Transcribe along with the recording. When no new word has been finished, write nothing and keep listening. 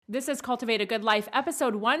This is Cultivate a Good Life,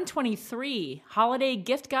 episode 123, Holiday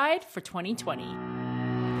Gift Guide for 2020.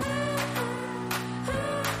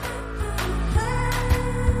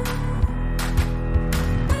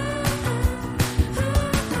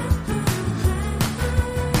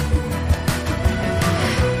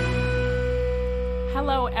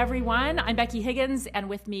 Hello, everyone. I'm Becky Higgins, and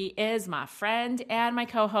with me is my friend and my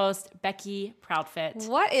co-host, Becky Proudfit.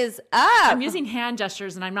 What is up? I'm using hand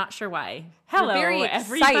gestures, and I'm not sure why. Hello, very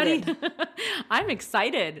everybody. excited. I'm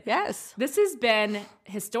excited. Yes. This has been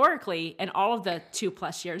historically in all of the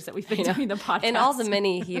 2+ years that we've been doing the podcast. In all the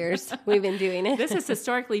many years we've been doing it. This has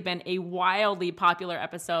historically been a wildly popular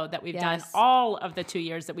episode that we've done Yes. all of the 2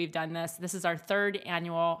 years that we've done this. This is our 3rd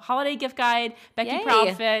annual holiday gift guide. Becky Yay.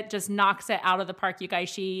 Proudfit just knocks it out of the park, you guys.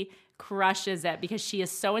 She crushes it because she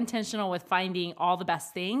is so intentional with finding all the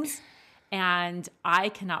best things. And I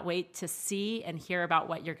cannot wait to see and hear about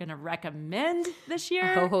what you're going to recommend this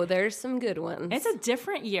year. Oh, there's some good ones. It's a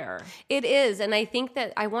different year. It is. And I think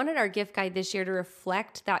that I wanted our gift guide this year to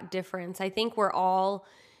reflect that difference. I think we're all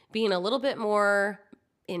being a little bit more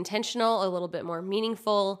intentional, a little bit more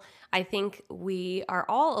meaningful. I think we are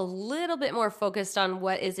all a little bit more focused on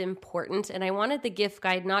what is important. And I wanted the gift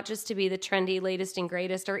guide not just to be the trendy, latest and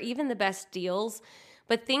greatest, or even the best deals,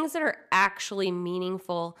 but things that are actually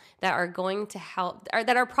meaningful, that are going to help, or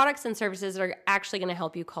that are products and services that are actually going to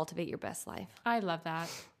help you cultivate your best life. I love that.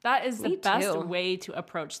 That is the Me best too. way to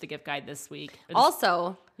approach the gift guide this week.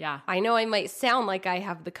 Also, Yeah. I know I might sound like I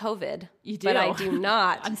have the COVID. You do. But I do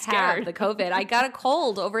not I'm have scared. the COVID. I got a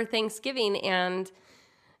cold over Thanksgiving and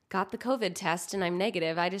got the COVID test, and I'm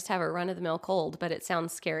negative. I just have a run-of-the-mill cold, but it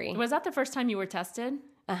sounds scary. Was that the first time you were tested?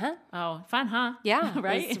 Uh-huh. Oh, fun, huh? Yeah,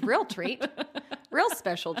 Right? It's a real treat. Real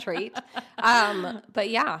special treat. But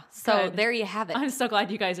yeah, so Good. there you have it. I'm so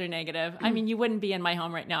glad you guys are negative. I mean, you wouldn't be in my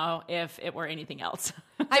home right now if it were anything else.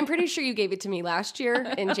 I'm pretty sure you gave it to me last year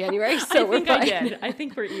in January, so I we're think I fine. did. I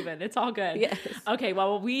think we're even. It's all good. Yes. Okay,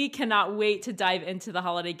 well, we cannot wait to dive into the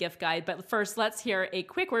holiday gift guide. But first, let's hear a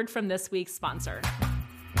quick word from this week's sponsor.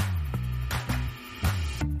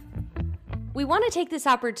 We want to take this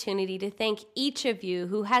opportunity to thank each of you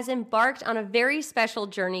who has embarked on a very special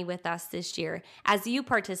journey with us this year as you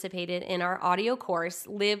participated in our audio course,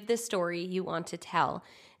 Live the Story You Want to Tell.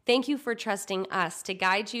 Thank you for trusting us to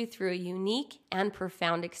guide you through a unique and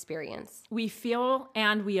profound experience. We feel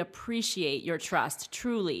and we appreciate your trust,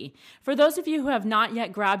 truly. For those of you who have not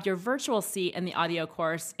yet grabbed your virtual seat in the audio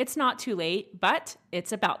course, it's not too late, but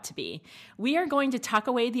it's about to be. We are going to tuck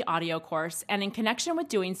away the audio course, and in connection with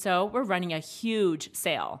doing so, we're running a huge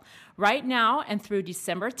sale. Right now and through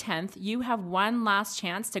December 10th, you have one last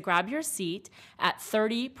chance to grab your seat at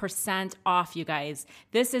 30% off, you guys.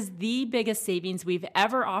 This is the biggest savings we've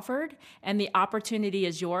ever offered, and the opportunity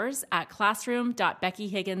is yours at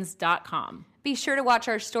classroom.beckyhiggins.com. Be sure to watch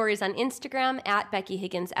our stories on Instagram at Becky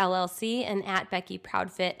Higgins LLC and at Becky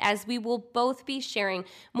Proudfit, as we will both be sharing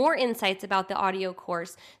more insights about the audio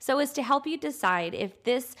course so as to help you decide if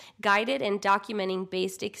this guided and documenting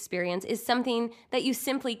based experience is something that you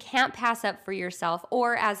simply can't pass up for yourself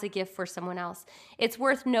or as a gift for someone else. It's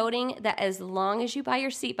worth noting that as long as you buy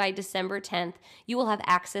your seat by December 10th, you will have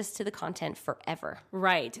access to the content forever.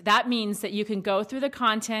 Right. That means that you can go through the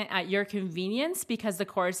content at your convenience because the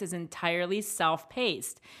course is entirely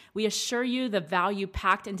self-paced. We assure you the value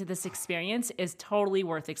packed into this experience is totally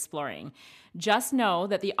worth exploring. Just know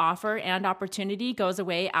that the offer and opportunity goes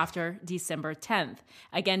away after December 10th.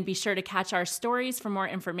 Again, be sure to catch our stories for more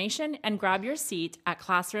information and grab your seat at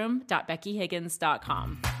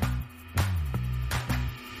classroom.beckyhiggins.com.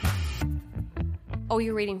 Oh,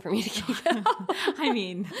 you're waiting for me to kick it off. I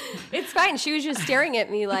mean, It's fine. She was just staring at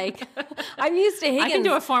me like, I'm used to Higgins. I can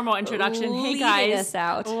do a formal introduction. Hey leading guys, us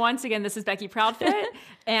out. once again, this is Becky Proudfit,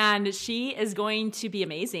 and she is going to be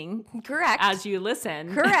amazing Correct. as you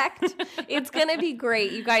listen. Correct. It's going to be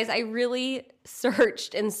great. You guys, I really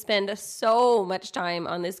searched and spent so much time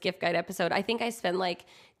on this gift guide episode. I think I spend like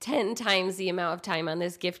 10 times the amount of time on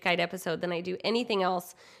this gift guide episode than I do anything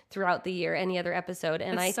else throughout the year, any other episode.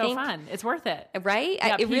 And It's I so think, fun. It's worth it. right?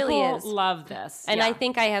 Yeah, It really people is. love this. And Yeah. I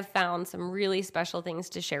think I have found some really special things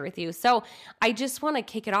to share with you. So I just want to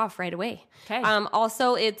kick it off right away. Okay.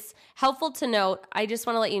 Also, it's helpful to note, I just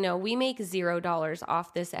want to let you know, we make $0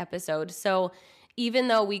 off this episode. So even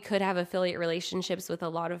though we could have affiliate relationships with a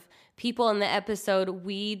lot of people in the episode,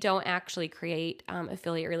 we don't actually create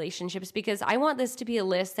affiliate relationships because I want this to be a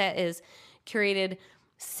list that is curated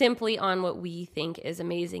simply on what we think is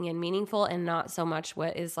amazing and meaningful and not so much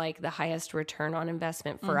what is like the highest return on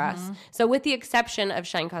investment for us. So with the exception of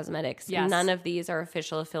Shine Cosmetics, Yes. none of these are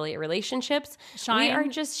official affiliate relationships. Shine- We are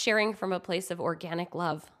just sharing from a place of organic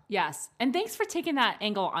love. Yes. And thanks for taking that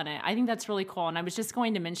angle on it. I think that's really cool. And I was just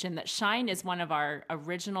going to mention that Shine is one of our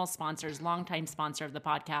original sponsors, longtime sponsor of the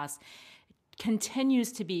podcast,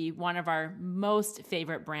 continues to be one of our most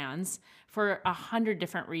favorite brands for 100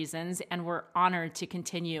 different reasons. And we're honored to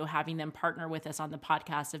continue having them partner with us on the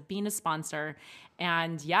podcast of being a sponsor.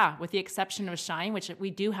 And yeah, with the exception of Shine, which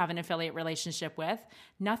we do have an affiliate relationship with,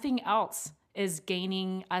 nothing else is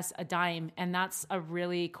gaining us a dime. And that's a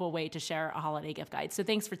really cool way to share a holiday gift guide. So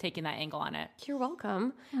thanks for taking that angle on it. You're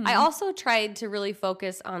welcome. I also tried to really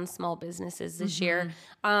focus on small businesses this year.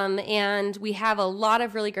 And we have a lot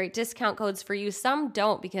of really great discount codes for you. Some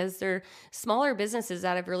don't, because they're smaller businesses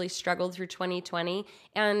that have really struggled through 2020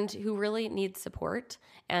 and who really need support.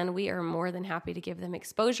 And we are more than happy to give them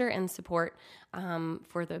exposure and support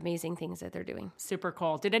for the amazing things that they're doing. Super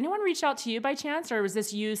cool. Did anyone reach out to you by chance, or was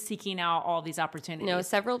this you seeking out all these opportunities? No,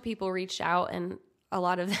 several people reached out, and a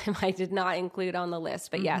lot of them I did not include on the list.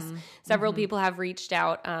 But yes, several people have reached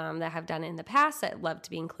out that have done it in the past that love to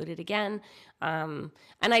be included again. And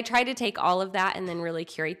I try to take all of that and then really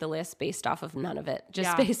curate the list based off of none of it,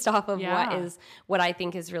 just based off of what I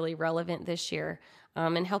think is really relevant this year.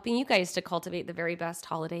 And helping you guys to cultivate the very best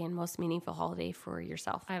holiday and most meaningful holiday for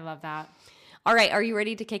yourself. I love that. All right, are you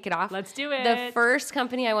ready to kick it off? Let's do it. The first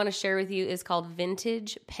company I want to share with you is called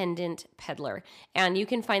Vintage Pendant Peddler. And you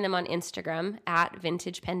can find them on Instagram at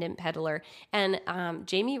Vintage Pendant Peddler. And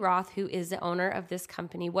Jamie Roth, who is the owner of this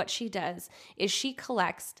company, what she does is she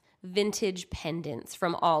collects vintage pendants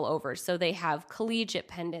from all over. So they have collegiate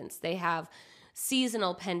pendants, they have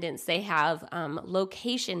seasonal pendants, they have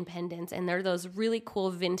location pendants, and they're those really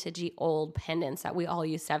cool vintagey old pendants that we all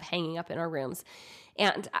used to have hanging up in our rooms.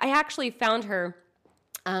 And I actually found her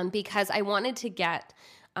because I wanted to get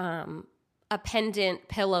a pendant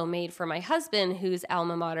pillow made for my husband, whose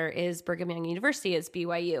alma mater is Brigham Young University, is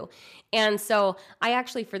BYU. And so I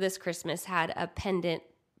actually, for this Christmas, had a pendant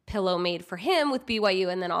pillow made for him with BYU,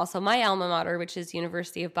 and then also my alma mater, which is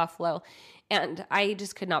University of Buffalo. And I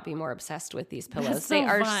just could not be more obsessed with these pillows. They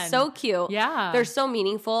are so cute. Yeah. They're so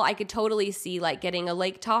meaningful. I could totally see like getting a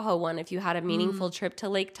Lake Tahoe one if you had a meaningful trip to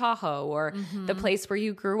Lake Tahoe, or the place where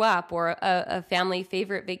you grew up, or a family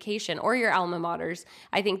favorite vacation, or your alma maters.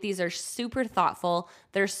 I think these are super thoughtful.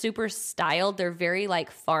 They're super styled. They're very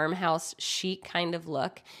like farmhouse chic kind of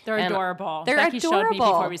look. They're adorable. They're Becky adorable. showed me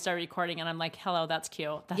before we started recording, and I'm like, hello, that's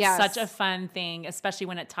cute. That's Yes. such a fun thing, especially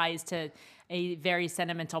when it ties to a very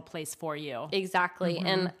sentimental place for you. Exactly.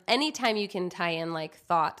 And anytime you can tie in like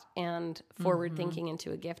thought and forward thinking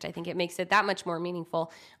into a gift, I think it makes it that much more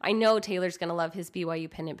meaningful. I know Taylor's going to love his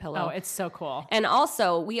BYU pendant pillow. Oh, it's so cool. And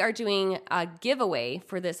also, we are doing a giveaway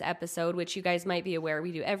for this episode, which you guys might be aware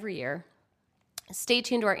we do every year. Stay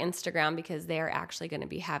tuned to our Instagram, because they are actually going to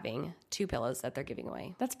be having 2 pillows that they're giving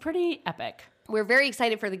away. That's pretty epic. We're very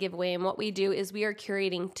excited for the giveaway, and what we do is we are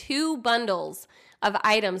curating 2 bundles of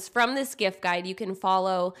items from this gift guide. You can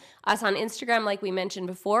follow us on Instagram like we mentioned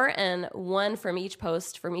before, and one from each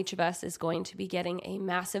post from each of us is going to be getting a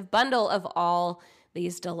massive bundle of all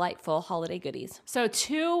these delightful holiday goodies. So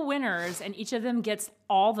 2 winners, and each of them gets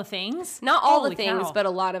all the things? Not all Holy the things, cow. but a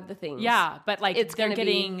lot of the things. Yeah, but like It's they're gonna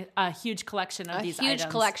getting a huge collection of these items. A huge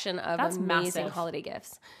collection of That's amazing massive. holiday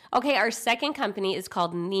gifts. Okay, our second company is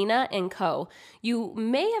called Nina & Co. You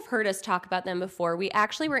may have heard us talk about them before. We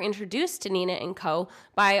actually were introduced to Nina & Co.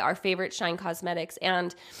 by our favorite Shine Cosmetics.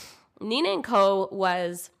 And Nina & Co.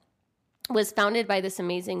 was founded by this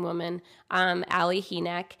amazing woman, Allie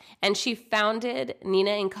Heenek, and she founded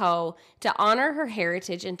Nina & Co. to honor her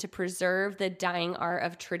heritage and to preserve the dyeing art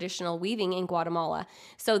of traditional weaving in Guatemala.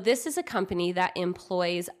 So this is a company that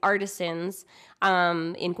employs artisans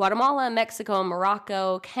in Guatemala, Mexico,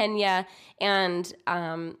 Morocco, Kenya, and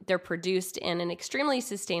they're produced in an extremely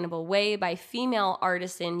sustainable way by female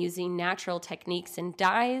artisan using natural techniques and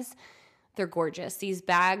dyes. They're gorgeous. These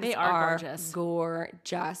bags They are gorgeous.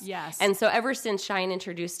 Gorgeous. Yes. And so ever since Shine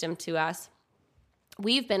introduced them to us,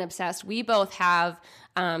 we've been obsessed. We both have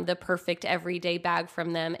the perfect everyday bag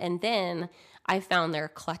from them. And then I found their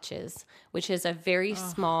clutches, which is a very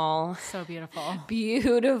small, So beautiful.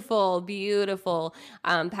 beautiful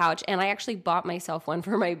pouch. And I actually bought myself one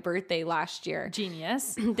for my birthday last year.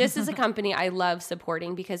 Genius. This is a company I love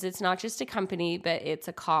supporting, because it's not just a company, but it's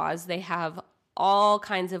a cause. They have all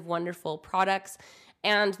kinds of wonderful products,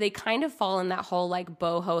 and they kind of fall in that whole like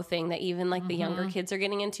boho thing that even like the younger kids are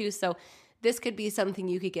getting into. So this could be something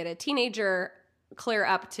you could get a teenager, clear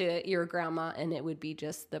up to your grandma, and it would be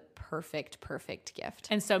just the perfect gift.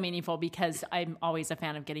 And so meaningful, because I'm always a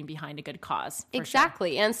fan of getting behind a good cause.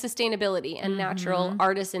 Exactly. And sustainability and natural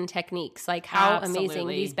artisan techniques. Like how amazing.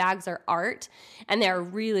 Absolutely. These bags are art, and they're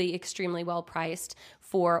really extremely well priced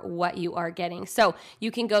for what you are getting. So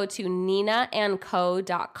you can go to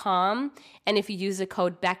ninaandco.com, and if you use the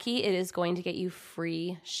code Becky, it is going to get you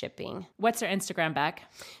free shipping. What's their Instagram, Beck?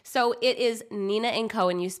 So it is Nina and Co,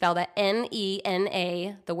 and you spell that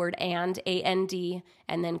Nena, the word and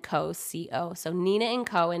then co, C-O. So Nina and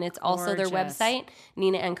Co, and it's also their website,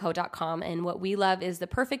 ninaandco.com. And what we love is the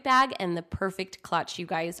perfect bag and the perfect clutch. You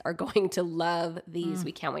guys are going to love these.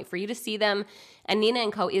 We can't wait for you to see them. And Nina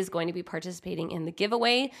and Co is going to be participating in the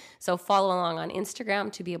giveaway. So follow along on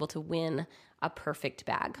Instagram to be able to win a perfect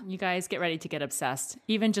bag. You guys get ready to get obsessed.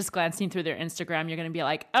 Even just glancing through their Instagram, you're going to be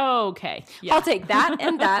like, oh, okay. Yeah. I'll take that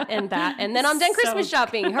and that and that. And then I'm done Christmas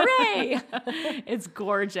shopping. Hooray! It's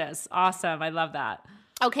gorgeous. Awesome. I love that.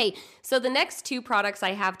 Okay, so the next two products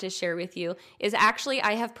I have to share with you is actually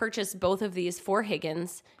I have purchased both of these for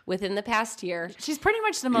Higgins within the past year. She's pretty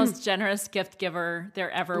much the most generous gift giver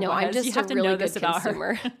there ever was. I'm just you have a to really know good this about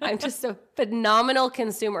consumer. her. I'm just a phenomenal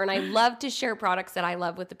consumer, and I love to share products that I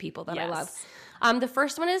love with the people that I love. The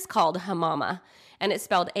first one is called Hamama, and it's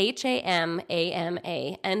spelled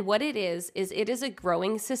Hamama. And what it is it is a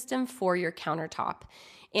growing system for your countertop.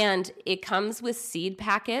 And it comes with seed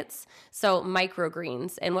packets, so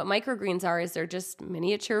microgreens. And what microgreens are is they're just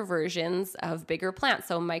miniature versions of bigger plants,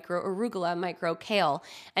 so micro arugula, micro kale.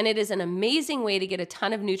 And it is an amazing way to get a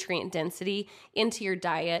ton of nutrient density into your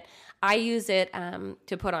diet. I use it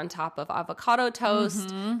to put on top of avocado toast,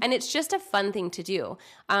 and it's just a fun thing to do.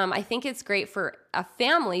 I think it's great for a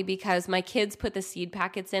family because my kids put the seed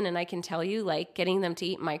packets in, and I can tell you, like, getting them to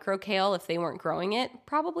eat micro kale if they weren't growing it,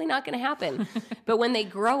 probably not going to happen. But when they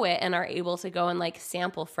grow it and are able to go and like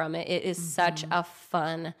sample from it, it is such a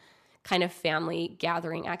fun kind of family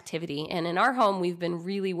gathering activity. And in our home, we've been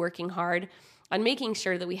really working hard on making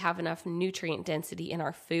sure that we have enough nutrient density in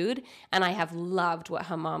our food. And I have loved what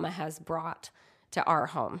Hamama has brought to our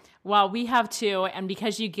home. Well, we have too. And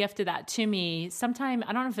because you gifted that to me sometime,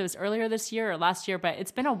 I don't know if it was earlier this year or last year, but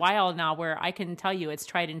it's been a while now where I can tell you it's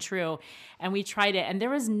tried and true. And we tried it. And there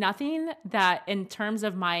was nothing that in terms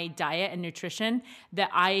of my diet and nutrition that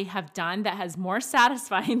I have done that has more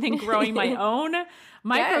satisfying than growing my own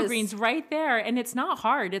microgreens right there. And it's not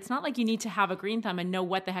hard. It's not like you need to have a green thumb and know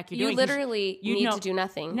what the heck you're doing. You literally need to do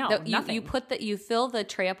nothing. No, nothing. You fill the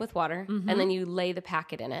tray up with water and then you lay the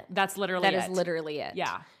packet in it. That's literally it. That is literally it.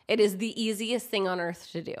 Yeah. It is the easiest thing on earth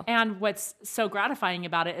to do. And what's so gratifying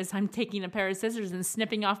about it is I'm taking a pair of scissors and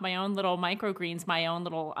snipping off my own little microgreens, my own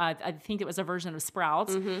little, I think it was a version of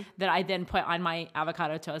sprouts that I then put on my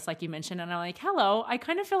avocado toast, like you mentioned. And I'm like, hello, I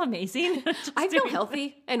kind of feel amazing. I feel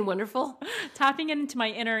healthy and wonderful. Tapping into my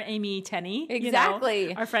inner Amy Tenney. Exactly. You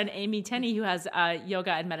know, our friend Amy Tenney, who has a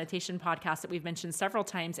yoga and meditation podcast that we've mentioned several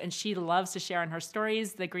times. And she loves to share in her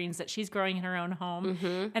stories the greens that she's growing in her own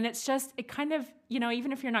home. And it's just, it kind of, you know,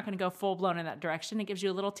 even if you're not going to go full blown in that direction, it gives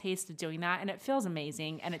you a little taste of doing that. And it feels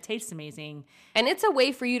amazing and it tastes amazing. And it's a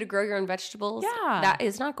way for you to grow your own vegetables. Yeah. That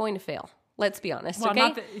is not going to fail. Let's be honest. Well,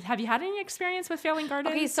 okay. Have you had any experience with failing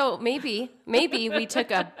gardens? Okay. So maybe we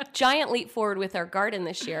took a giant leap forward with our garden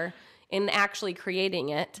this year in actually creating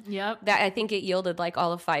it. Yep. That I think it yielded like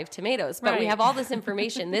all of 5 tomatoes, but we have all this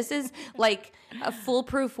information. This is like a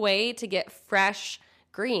foolproof way to get fresh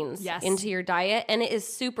greens into your diet, and it is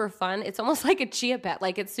super fun. It's almost like a chia pet.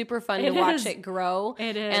 Like, it's super fun to watch it grow.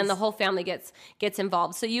 It is. And the whole family gets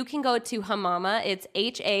involved. So you can go to Hamama. It's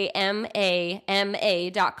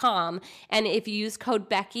HAMAMA.com, and if you use code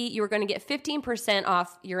Becky, you're going to get 15%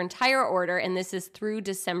 off your entire order, and this is through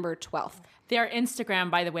December 12th. Their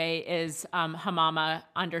Instagram, by the way, is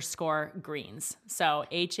Hamama_greens. So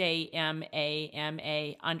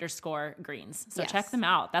HAMAMA_greens. So check them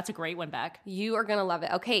out. That's a great one, Beck. You are going to love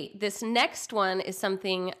it. Okay, this next one is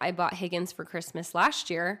something I bought Higgins for Christmas last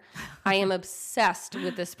year. I am obsessed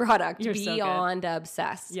with this product. You're beyond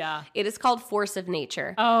obsessed. Yeah. It is called Force of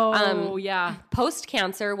Nature. Oh, yeah.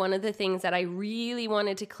 Post-cancer, one of the things that I really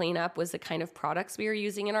wanted to clean up was the kind of products we were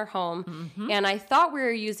using in our home. And I thought we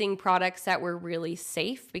were using products that were really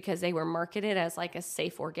safe because they were marketed as like a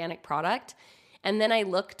safe organic product. And then I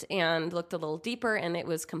looked a little deeper, and it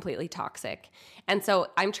was completely toxic. And so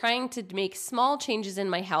I'm trying to make small changes in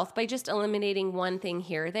my health by just eliminating one thing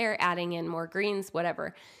here or there, adding in more greens,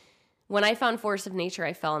 whatever. When I found Force of Nature,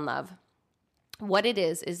 I fell in love. What it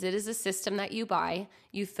is it is a system that you buy,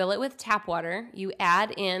 you fill it with tap water, you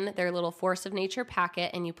add in their little Force of Nature packet,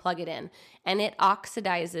 and you plug it in. And it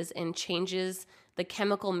oxidizes and changes the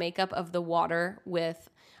chemical makeup of the water with,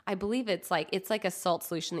 I believe it's like a salt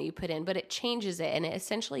solution that you put in, but it changes it, and it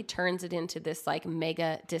essentially turns it into this like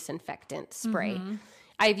mega disinfectant spray.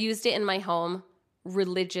 I've used it in my home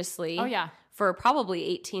religiously for probably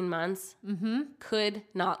 18 months. Could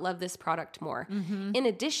not love this product more. In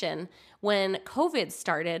addition, when COVID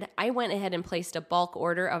started, I went ahead and placed a bulk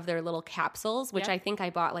order of their little capsules, which I think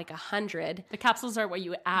I bought like 100. The capsules are what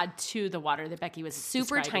you add to the water that Becky was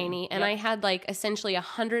Super describing. tiny. And I had like essentially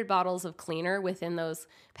 100 bottles of cleaner within those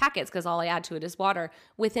packets because all I add to it is water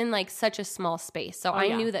within like such a small space. So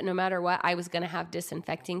I knew that no matter what, I was going to have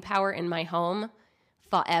disinfecting power in my home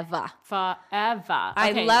forever.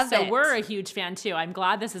 I love it. So we're a huge fan too. I'm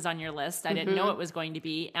glad this is on your list. I didn't know it was going to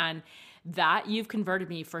be. And that you've converted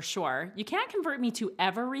me for sure. You can't convert me to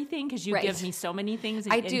everything because you give me so many things.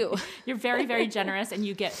 I do. You're very, very generous and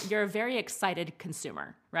you're a very excited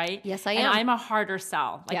consumer, right? Yes, I am. And I'm a harder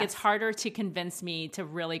sell. Like Yes. it's harder to convince me to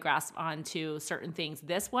really grasp onto certain things.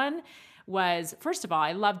 This one was, first of all,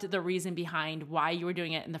 I loved the reason behind why you were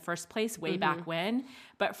doing it in the first place way back when.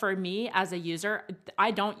 But for me as a user,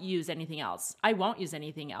 I don't use anything else. I won't use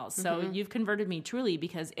anything else. So you've converted me truly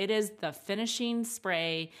because it is the finishing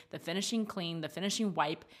spray, the finishing clean, the finishing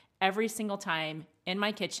wipe every single time in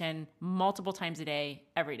my kitchen, multiple times a day,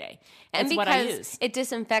 every day. And It's what I because use. it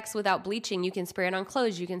disinfects without bleaching, you can spray it on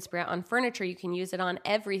clothes, you can spray it on furniture, you can use it on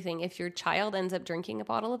everything. If your child ends up drinking a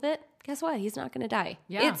bottle of it, guess what? He's not going to die.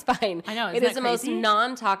 Yeah. It's fine. I know. It Isn't is the that most crazy?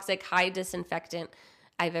 non-toxic, high disinfectant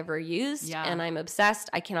I've ever used, and I'm obsessed.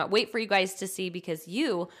 I cannot wait for you guys to see because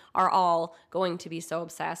you are all going to be so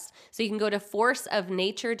obsessed. So you can go to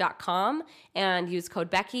forceofnature.com and use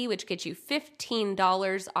code Becky, which gets you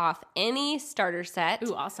 $15 off any starter set.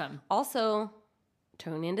 Ooh, awesome. Also,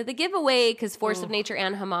 tune into the giveaway because Force of Nature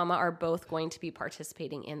and Hamama are both going to be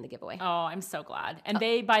participating in the giveaway. Oh, I'm so glad. And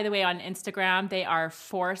they, by the way, on Instagram, they are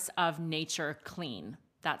Force of Nature Clean.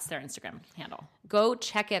 That's their Instagram handle. Go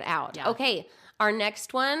check it out. Yeah. Okay, our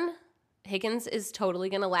next one, Higgins is totally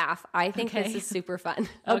going to laugh. I think this is super fun.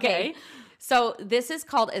 Okay. So this is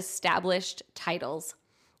called Established Titles.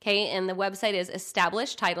 Okay, and the website is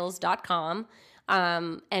establishedtitles.com.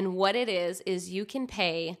 And what it is you can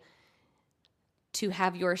pay to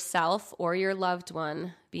have yourself or your loved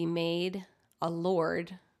one be made a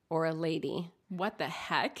lord or a lady What the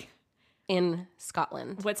heck? in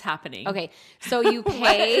Scotland. What's happening? Okay, so you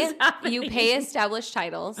pay is happening? you pay established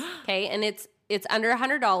titles. Okay, and it's under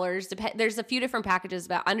 $100. There's a few different packages,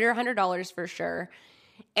 but under $100 for sure.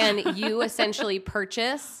 And you essentially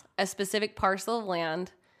purchase a specific parcel of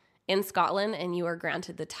land in Scotland, and you are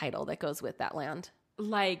granted the title that goes with that land.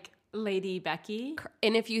 Like Lady Becky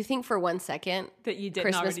And if you think for 1 second that you did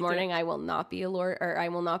Christmas morning, I will not be a lord, or I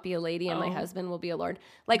will not be a lady, and my husband will be a lord.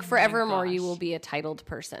 Like forevermore, you gosh. will be a titled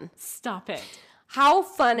person. Stop it. How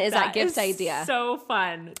fun is that gift is idea? So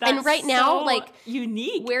fun. And That's right now, so like,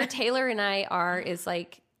 unique. Where Taylor and I are is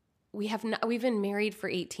like we've been married for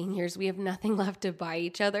 18 years. We have nothing left to buy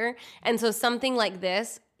each other. And so something like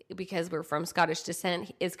this, because we're from Scottish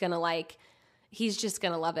descent, is going to he's just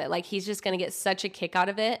going to love it. Like he's just going to get such a kick out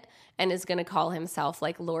of it and is going to call himself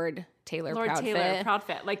like Lord Taylor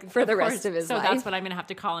Proudfit. Like for the course. rest of his so life. that's what I'm going to have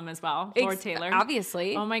to call him as well. Lord Taylor.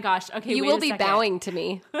 Obviously. Oh my gosh. Okay. You wait will a be second. bowing to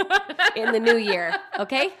me in the new year.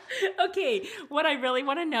 Okay. Okay, what I really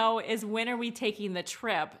want to know is when are we taking the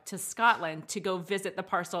trip to Scotland to go visit the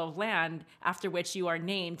parcel of land after which you are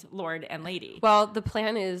named Lord and Lady? Well, the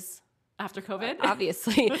plan is After COVID?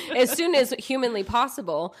 obviously as soon as humanly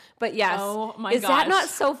possible. But yes, Oh my is that gosh. not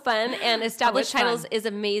so fun? And Established Oh, it's Titles fun. is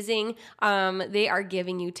amazing. They are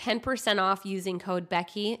giving you 10% off using code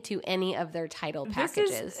Becky to any of their title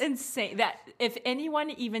packages. This is insane. That if anyone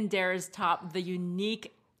even dares top the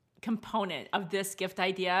unique component of this gift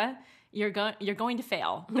idea, you're going to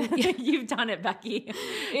fail. You've done it, Becky.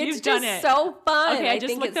 It's You've done just it. so fun. Okay, I just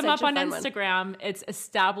think looked it's them up such a on fun one. Instagram. It's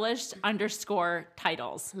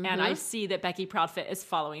established_titles. And I see that Becky Proudfit is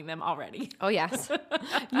following them already. Oh yes,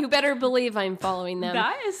 you better believe I'm following them.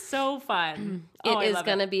 That is so fun. It is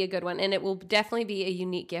going to be a good one, and it will definitely be a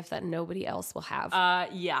unique gift that nobody else will have.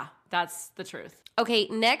 Yeah, that's the truth. Okay,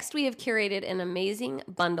 next we have curated an amazing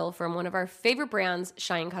bundle from one of our favorite brands,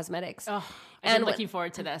 Shine Cosmetics. Oh, I've been looking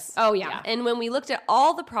forward to this. Oh, yeah. And when we looked at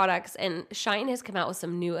all the products, and Shine has come out with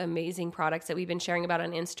some new amazing products that we've been sharing about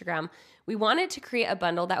on Instagram, we wanted to create a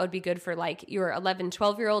bundle that would be good for like your 11,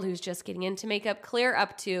 12-year-old who's just getting into makeup, clear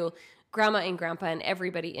up to grandma and grandpa and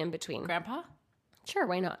everybody in between. Grandpa? Sure,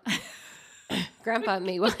 why not? Grandpa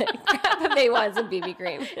may want some BB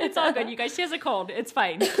cream. It's all good, you guys. She has a cold. It's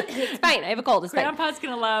fine. It's fine. I have a cold. It's fine. Grandpa's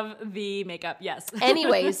going to love the makeup. Yes.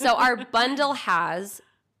 Anyway, so our bundle has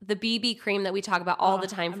the BB cream that we talk about all the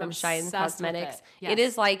time I'm from Shine obsessed with Cosmetics. it. Yes. It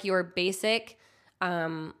is like your basic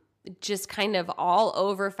just kind of all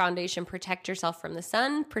over foundation. Protect yourself from the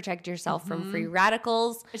sun, protect yourself from free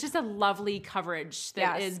radicals. It's just a lovely coverage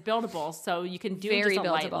that is buildable. So you can do Very just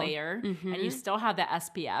a light buildable. layer and you still have the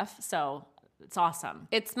SPF. So it's awesome.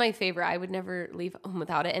 It's my favorite. I would never leave home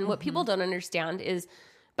without it. And what people don't understand is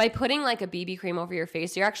by putting like a BB cream over your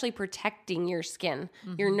face, you're actually protecting your skin.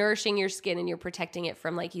 You're nourishing your skin and you're protecting it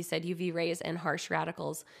from, like you said, UV rays and harsh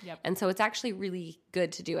radicals. Yep. And so it's actually really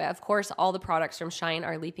good to do it. Of course, all the products from Shine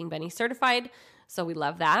are Leaping Bunny certified. So we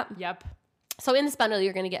love that. Yep. So in this bundle,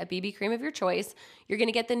 you're going to get a BB cream of your choice. You're going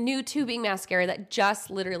to get the new tubing mascara that just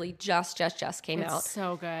came out. It's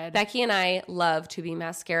so good. Becky and I love tubing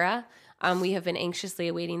mascara. We have been anxiously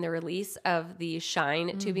awaiting the release of the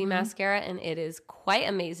Shine tubing mascara, and it is quite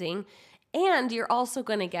amazing. And you're also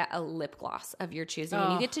going to get a lip gloss of your choosing.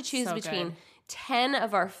 And you get to choose so between good. 10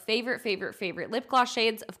 of our favorite lip gloss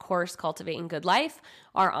shades. Of course, Cultivating Good Life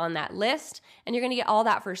are on that list. And you're going to get all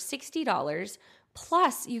that for $60.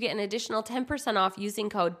 Plus, you get an additional 10% off using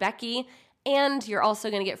code Becky. And you're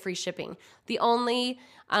also going to get free shipping. The only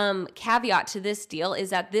caveat to this deal is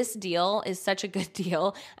that this deal is such a good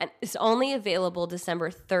deal and it's only available December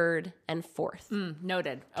 3rd and 4th.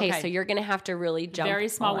 Noted. Okay, so you're going to have to really jump very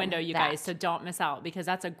small on window, you that. guys. So don't miss out because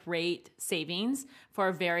that's a great savings for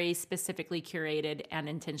a very specifically curated and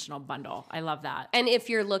intentional bundle. I love that. And if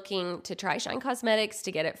you're looking to try Shine Cosmetics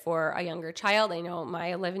to get it for a younger child, I know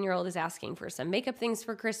my 11-year-old is asking for some makeup things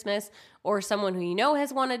for Christmas, or someone who you know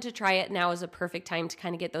has wanted to try it, now is a perfect time to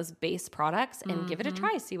kind of get those base products and give it a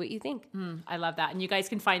try. See what you think. I love that. And you guys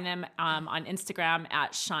can find them on Instagram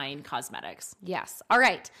at Shine Cosmetics. Yes. All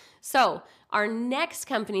right. So our next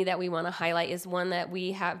company that we want to highlight is one that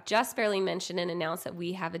we have just barely mentioned and announced that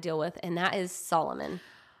we have a deal with, and that is Solomon.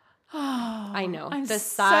 Oh, I know. I'm The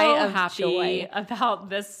sigh so of happy joy. about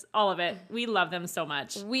this, all of it. We love them so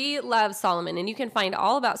much. We love Solomon, and you can find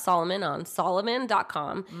all about Solomon on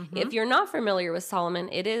Solomon.com. If you're not familiar with Solomon,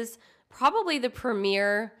 it is probably the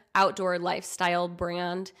premier outdoor lifestyle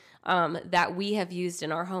brand that we have used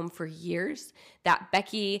in our home for years, that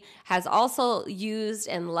Becky has also used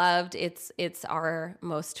and loved. It's our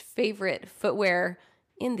most favorite footwear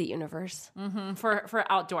in the universe. For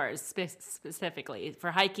outdoors specifically.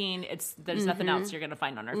 For hiking, there's nothing else you're going to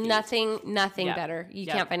find on our feet. Nothing Yep. better. You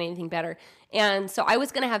Yep. can't find anything better. And so I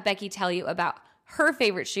was going to have Becky tell you about her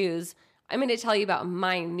favorite shoes. I'm going to tell you about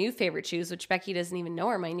my new favorite shoes, which Becky doesn't even know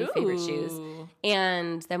are my new favorite shoes.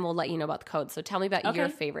 And then we'll let you know about the code. So tell me about your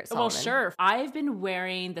favorite Solomon. Well, sure. I've been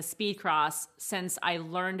wearing the Speed Cross since I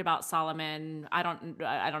learned about Solomon. I don't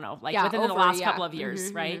know, like within the last couple of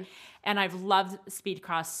years, right? And I've loved Speed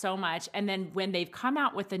Cross so much. And then when they've come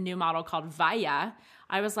out with a new model called Via,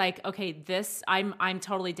 I was like, okay, I'm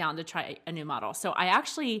totally down to try a new model. So I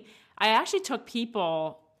actually took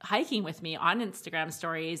people hiking with me on Instagram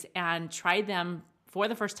stories and tried them for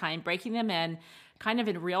the first time, breaking them in kind of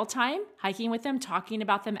in real time, hiking with them, talking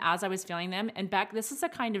about them as I was feeling them. And Beck, this is a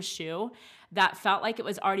kind of shoe that felt like it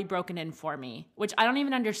was already broken in for me, which I don't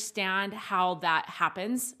even understand how that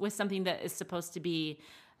happens with something that is supposed to be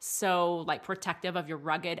so like protective of your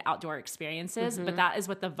rugged outdoor experiences. But that is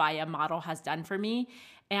what the Via model has done for me.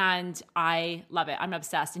 And I love it. I'm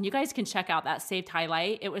obsessed. And you guys can check out that saved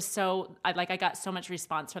highlight. It was I got so much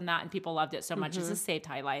response from that and people loved it so much. It's a saved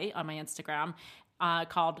highlight on my Instagram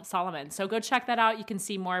called Solomon. So go check that out. You can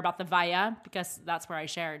see more about the Via because that's where I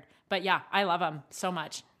shared. But yeah, I love them so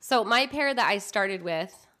much. So my pair that I started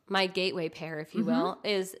with, my gateway pair, if you will,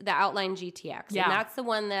 is the Outline GTX. Yeah. And that's the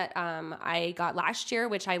one that I got last year,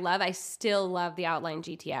 which I love. I still love the Outline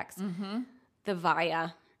GTX. The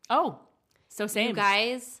Via. Oh, so same. You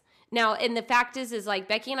guys. Now, and the fact is like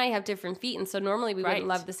Becky and I have different feet, and so normally we wouldn't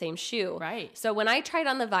love the same shoe. Right. So when I tried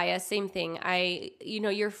on the Via, same thing.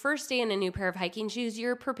 Your first day in a new pair of hiking shoes,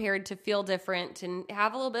 you're prepared to feel different and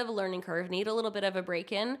have a little bit of a learning curve, need a little bit of a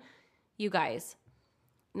break-in. You guys,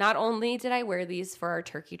 not only did I wear these for our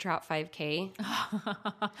Turkey Trot 5K,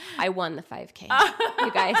 I won the 5K.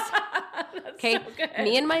 You guys. Okay, so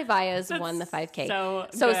me and my Vias won the 5K. So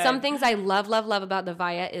good. Some things I love about the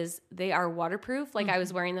Via is they are waterproof. Like I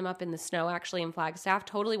was wearing them up in the snow actually in Flagstaff,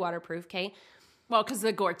 totally waterproof, okay? Well, because of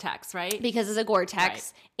the Gore-Tex, right? Because it's a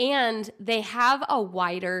Gore-Tex. Right. And they have a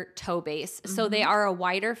wider toe base. So they are a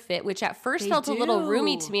wider fit, which at first felt a little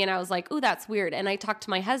roomy to me. And I was like, ooh, that's weird. And I talked to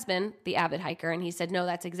my husband, the avid hiker, and he said, no,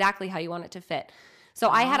 that's exactly how you want it to fit. So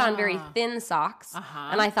I had on very thin socks.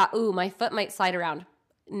 And I thought, ooh, my foot might slide around.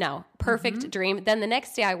 No, perfect dream. Then the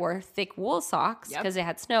next day I wore thick wool socks because it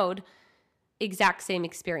had snowed. Exact same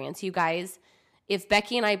experience. You guys, if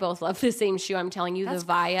Becky and I both love the same shoe, I'm telling you, the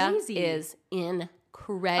Via is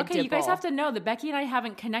incredible. Okay, you guys have to know that Becky and I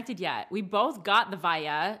haven't connected yet. We both got the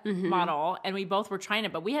Via model and we both were trying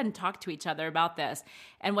it, but we hadn't talked to each other about this.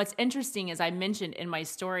 And what's interesting is I mentioned in my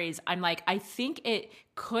stories, I'm like, I think it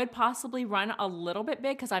could possibly run a little bit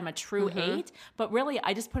big because I'm a true 8, but really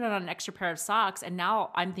I just put it on an extra pair of socks. And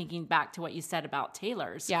now I'm thinking back to what you said about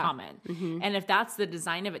Taylor's comment. And if that's the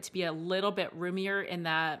design of it, to be a little bit roomier in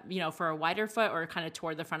the, for a wider foot or kind of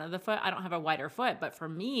toward the front of the foot. I don't have a wider foot, but for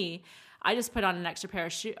me, I just put on an extra pair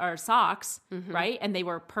of socks, right? And they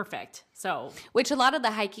were perfect. So, which a lot of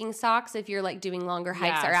the hiking socks, if you're like doing longer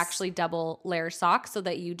hikes, are actually double layer socks so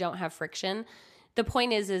that you don't have friction. The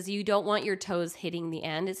point is you don't want your toes hitting the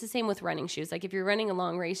end. It's the same with running shoes. Like if you're running a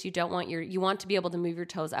long race, you want to be able to move your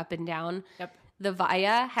toes up and down. Yep. The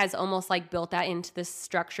Via has almost like built that into the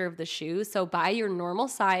structure of the shoe. So buy your normal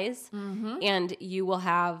size and you will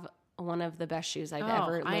have one of the best shoes I've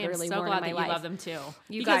ever literally worn in my life. I am so glad that you love them too.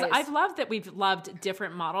 Because I've loved that we've loved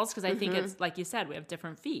different models because I think it's, like you said, we have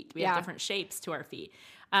different feet. We have different shapes to our feet.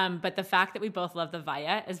 But the fact that we both love the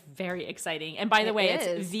Via is very exciting. And by the way,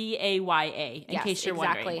 it's Vaya in case you're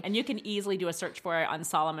wondering. And you can easily do a search for it on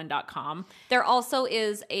Salomon.com. There also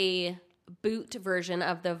is a boot version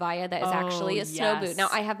of the Via that is actually a snow boot. Now,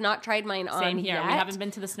 I have not tried mine on Same here. yet. We haven't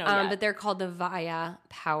been to the snow yet. But they're called the Via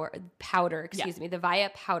powder, the Via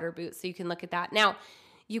powder boot. So you can look at that. Now,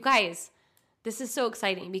 you guys, this is so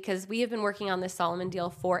exciting because we have been working on this Salomon deal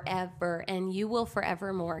forever, and you will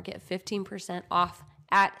forevermore get 15% off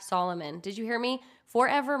at Salomon. Did you hear me?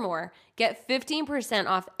 Forevermore. Get 15%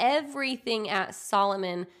 off everything at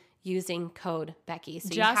Salomon using code Becky.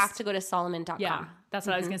 So you have to go to Salomon.com. Yeah, that's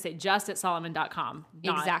what I was going to say. Just at Salomon.com,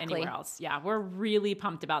 not anywhere else. Yeah, we're really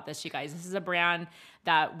pumped about this, you guys. This is a brand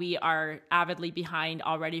that we are avidly behind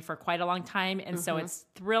already for quite a long time. And so it's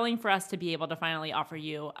thrilling for us to be able to finally offer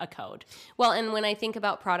you a code. Well, and when I think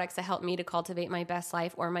about products that help me to cultivate my best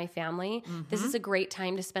life or my family, this is a great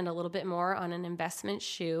time to spend a little bit more on an investment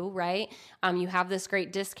shoe, right? You have this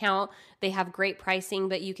great discount. They have great pricing,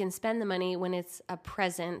 but you can spend the money when it's a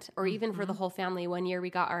present or even for the whole family. One year we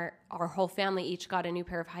got our whole family each got a new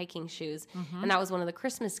pair of hiking shoes. And that was one of the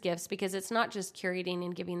Christmas gifts because it's not just curating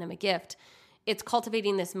and giving them a gift. It's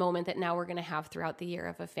cultivating this moment that now we're going to have throughout the year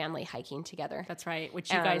of a family hiking together. That's right,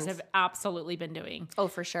 which you guys have absolutely been doing. Oh,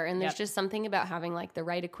 for sure. And there's just something about having like the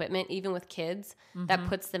right equipment, even with kids, that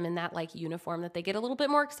puts them in that like uniform that they get a little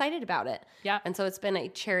bit more excited about it. Yeah. And so it's been a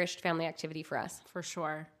cherished family activity for us. For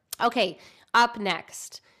sure. Okay, up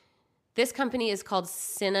next. This company is called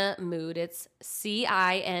Cinemood. It's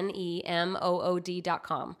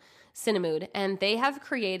CINEMOOD.com. Cinemood. And they have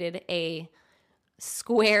created a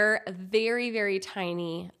square, very, very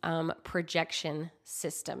tiny projection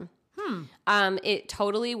system. It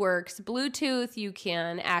totally works. Bluetooth, you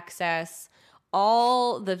can access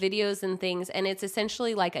all the videos and things, and it's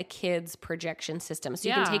essentially like a kid's projection system. So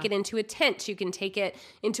you can take it into a tent, you can take it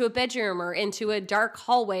into a bedroom or into a dark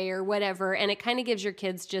hallway or whatever, and it kind of gives your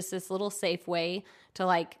kids just this little safe way to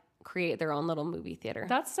like create their own little movie theater.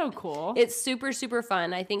 That's so cool. It's super, super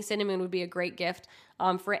fun. I think Cinemood would be a great gift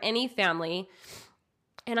for any family.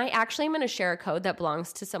 And I actually am going to share a code that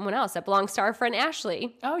belongs to someone else, that belongs to our friend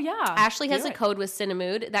Ashley. Oh, yeah. Ashley has a code with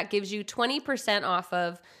Cinemood that gives you 20% off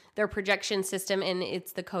of their projection system, and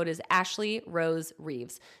the code is Ashley Rose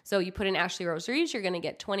Reeves. So you put in Ashley Rose Reeves, you're going to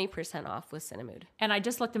get 20% off with Cinemood. And I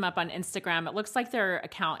just looked them up on Instagram. It looks like their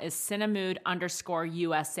account is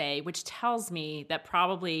Cinemood_USA, which tells me that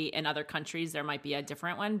probably in other countries there might be a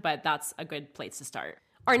different one, but that's a good place to start.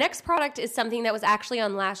 Our next product is something that was actually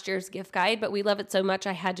on last year's gift guide, but we love it so much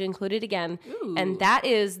I had to include it again. Ooh. And that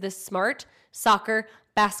is the Smart Soccer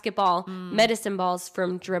Basketball Medicine Balls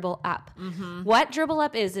from Dribble Up. What Dribble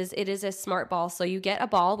Up is it is a smart ball. So you get a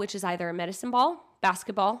ball, which is either a medicine ball,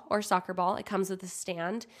 basketball, or soccer ball. It comes with a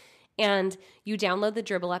stand. And you download the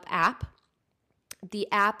Dribble Up app. The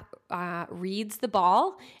app reads the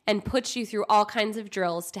ball and puts you through all kinds of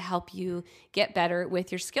drills to help you get better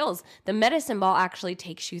with your skills. The medicine ball actually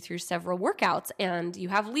takes you through several workouts, and you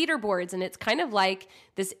have leaderboards, and it's kind of like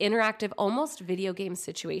this interactive, almost video game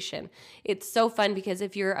situation. It's so fun because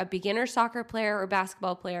if you're a beginner soccer player or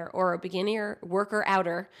basketball player or a beginner worker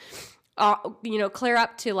outer, clear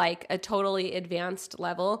up to like a totally advanced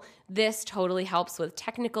level, this totally helps with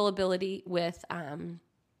technical ability, with kind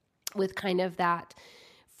of that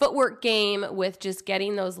footwork game, with just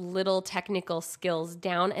getting those little technical skills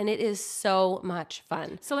down. And it is so much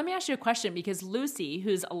fun. So let me ask you a question, because Lucy,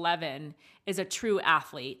 who's 11, is a true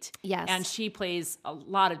athlete. Yes. And she plays a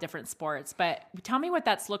lot of different sports. But tell me what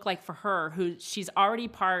that's looked like for her, who she's already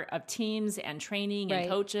part of teams and training and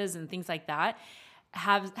coaches and things like that.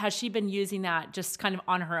 has she been using that just kind of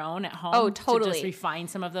on her own at home? Oh, totally. To just refine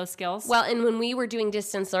some of those skills? Well, and when we were doing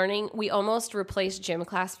distance learning, we almost replaced gym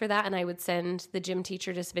class for that. And I would send the gym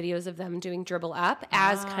teacher just videos of them doing dribble up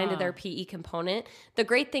as kind of their PE component. The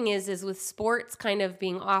great thing is with sports kind of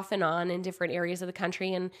being off and on in different areas of the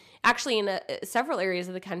country, and actually in several areas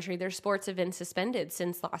of the country, their sports have been suspended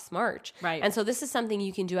since last March. Right. And so this is something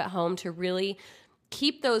you can do at home to really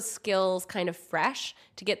keep those skills kind of fresh,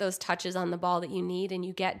 to get those touches on the ball that you need and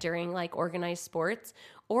you get during like organized sports.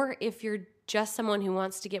 Or if you're just someone who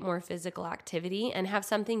wants to get more physical activity and have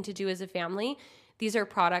something to do as a family, these are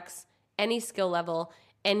products, any skill level,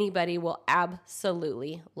 anybody will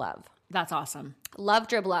absolutely love. That's awesome. Love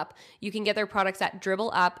Dribble Up. You can get their products at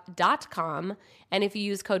dribbleup.com. And if you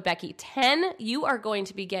use code Becky10, you are going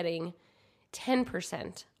to be getting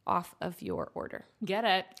 10% off of your order. Get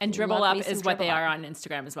it. And Dribble Up is what they are on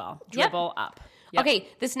Instagram as well. Dribble Up. Yep. Okay,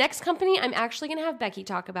 this next company I'm actually going to have Becky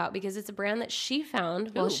talk about because it's a brand that she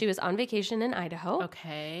found while she was on vacation in Idaho.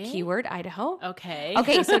 Okay. Keyword Idaho. Okay.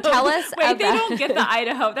 Okay, so tell us Wait, they don't get the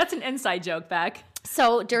Idaho. That's an inside joke, Beck.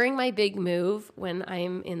 So during my big move, when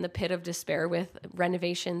I'm in the pit of despair with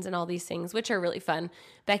renovations and all these things, which are really fun,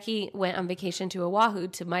 Becky went on vacation to Oahu,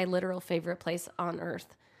 to my literal favorite place on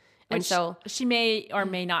earth. And Which so she may or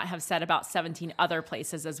may not have said about 17 other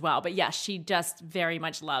places as well. But yes, she just very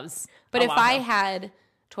much loves But Oahu. if I had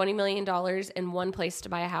 $20 million in one place to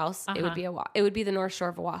buy a house, it would be it would be the North Shore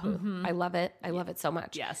of Oahu. I love it. I love it so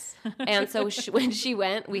much. Yes. And so when she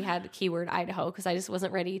went, we had keyword Idaho because I just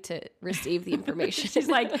wasn't ready to receive the information. She's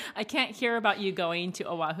like, I can't hear about you going to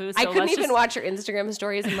Oahu. So I couldn't even just watch her Instagram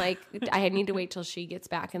stories. I'm like, I need to wait till she gets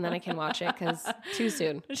back and then I can watch it because too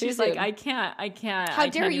soon. She's Too like, soon. I can't. How I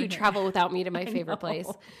dare can't you even hear." travel without me to my favorite place?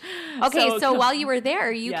 Okay, so while you were there,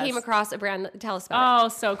 you Yes. came across a brand. Tell us about it. Oh,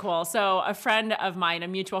 so cool. So a friend of mine, a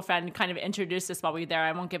mutual friend, kind of introduced us while we were there.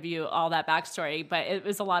 I won't give you all that backstory, but it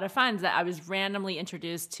was a lot of fun that I was randomly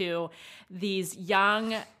introduced to these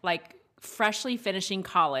young, like freshly finishing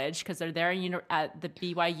college, because they're there at the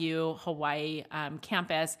BYU Hawaii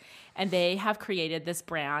campus, and they have created this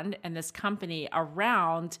brand and this company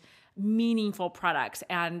around meaningful products.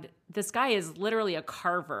 And this guy is literally a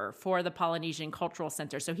carver for the Polynesian Cultural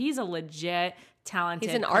Center. So he's a legit talented.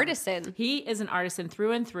 He's an artisan. He is an artisan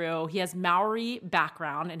through and through. He has Maori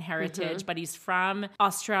background and heritage, but he's from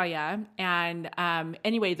Australia. And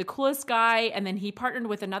anyway, the coolest guy. And then he partnered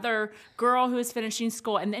with another girl who is finishing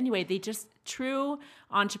school. And anyway, they just true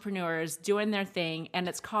entrepreneurs doing their thing. And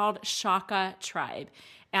it's called Shaka Tribe.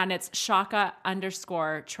 And it's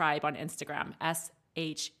Shaka_tribe on Instagram.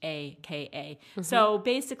 SHAKA. So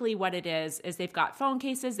basically what it is they've got phone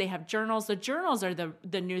cases, they have journals. The journals are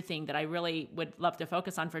the new thing that I really would love to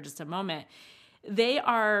focus on for just a moment. They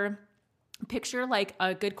are, picture like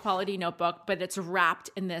a good quality notebook, but it's wrapped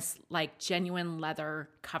in this like genuine leather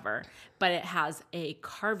cover, but it has a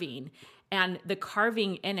carving. And the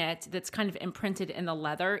carving in it that's kind of imprinted in the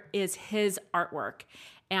leather is his artwork.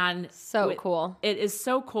 And So cool. It is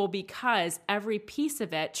so cool because every piece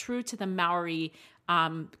of it, true to the Maori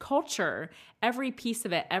culture, every piece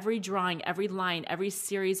of it, every drawing, every line, every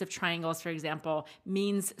series of triangles, for example,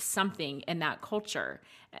 means something in that culture,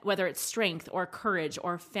 whether it's strength or courage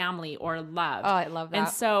or family or love. Oh, I love that. And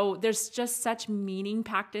so there's just such meaning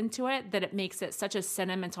packed into it that it makes it such a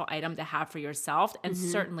sentimental item to have for yourself and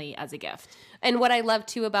certainly as a gift. And what I love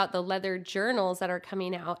too about the leather journals that are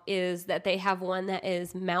coming out is that they have one that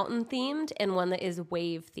is mountain themed and one that is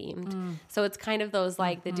wave themed. So it's kind of those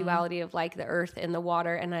like the duality of like the earth and the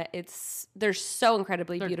water, and they're so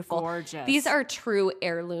incredibly beautiful. Gorgeous. These are true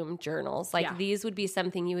heirloom journals. Like Yeah. these would be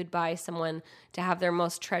something you would buy someone to have their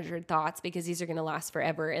most treasured thoughts because these are going to last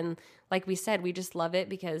forever. And like we said, we just love it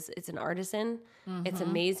because it's an artisan. It's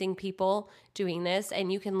amazing people doing this,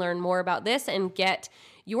 and you can learn more about this and get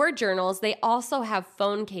your journals. They also have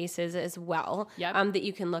phone cases as well that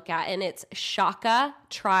you can look at, and it's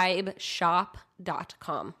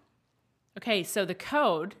shakatribeshop.com. Okay, so the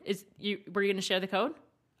code is were you going to share the code?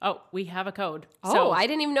 Oh, we have a code. Oh, I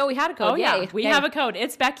didn't even know we had a code. Oh, yeah. Yay. We Yay. have a code.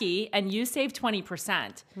 It's Becky, and you save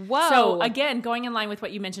 20%. Whoa. So, again, going in line with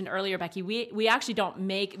what you mentioned earlier, Becky, we actually don't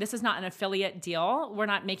this is not an affiliate deal. We're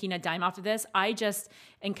not making a dime off of this. I just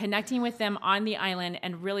am connecting with them on the island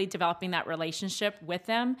and really developing that relationship with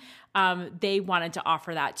them. They wanted to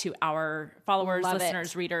offer that to our followers, Love it.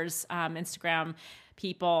 listeners, readers, Instagram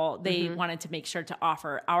people. They wanted to make sure to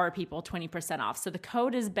offer our people 20% off. So the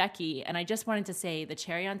code is Becky. And I just wanted to say the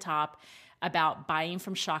cherry on top, about buying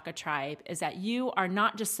from Shaka Tribe is that you are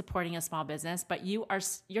not just supporting a small business, but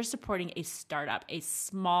you're supporting a startup, a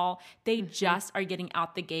small, they just are getting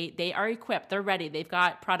out the gate. They are equipped. They're ready. They've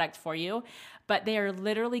got product for you, but they are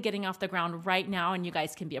literally getting off the ground right now, and you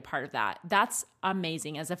guys can be a part of that. That's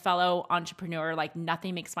amazing. As a fellow entrepreneur, like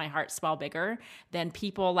nothing makes my heart swell bigger than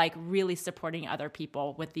people like really supporting other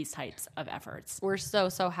people with these types of efforts. We're so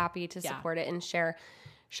happy to support it and share.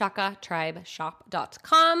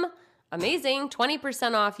 ShakaTribeShop.com. Amazing.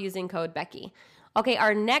 20% off using code Becky. Okay,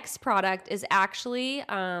 our next product is actually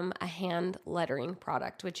a hand lettering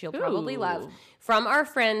product, which you'll probably love, from our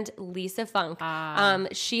friend Lisa Funk.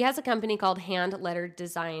 She has a company called Hand Lettered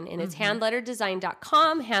Design, and it's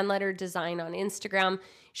handletterdesign.com, handletterdesign on Instagram.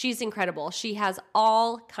 She's incredible. She has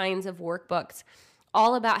all kinds of workbooks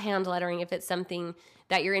all about hand lettering if it's something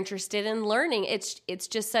that you're interested in learning. It's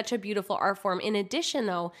just such a beautiful art form. In addition,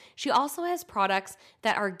 though, she also has products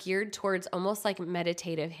that are geared towards almost like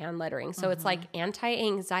meditative hand lettering. So it's like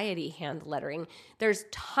anti-anxiety hand lettering. There's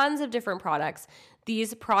tons of different products.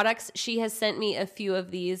 These products, she has sent me a few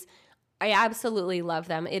of these. I absolutely love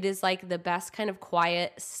them. It is like the best kind of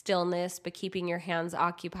quiet stillness, but keeping your hands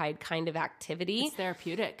occupied kind of activity. It's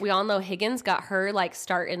therapeutic. We all know Higgins got her like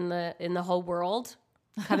start in the whole world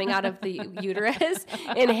coming out of the uterus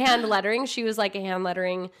in hand lettering. She was like a hand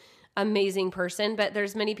lettering amazing person, but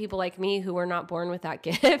there's many people like me who were not born with that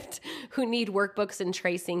gift, who need workbooks and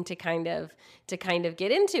tracing to kind of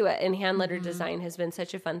get into it. And hand letter design has been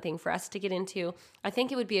such a fun thing for us to get into. I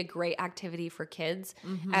think it would be a great activity for kids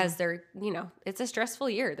as they're, it's a stressful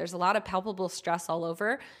year. There's a lot of palpable stress all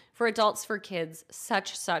over. For adults, for kids,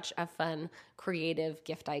 such a fun, creative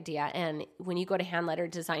gift idea. And when you go to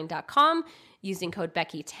handletterdesign.com using code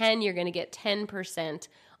Becky10, you're going to get 10%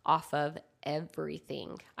 off of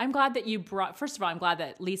everything. I'm glad that first of all, I'm glad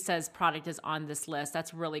that Lisa's product is on this list.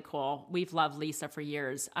 That's really cool. We've loved Lisa for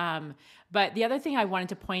years. But the other thing I wanted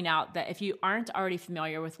to point out, that if you aren't already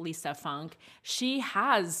familiar with Lisa Funk, she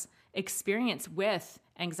has experience with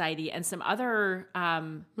anxiety and some other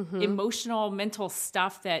emotional, mental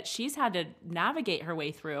stuff that she's had to navigate her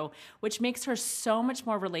way through, which makes her so much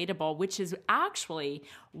more relatable, which is actually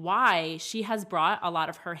why she has brought a lot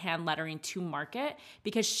of her hand lettering to market,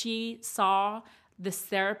 because she saw this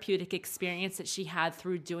therapeutic experience that she had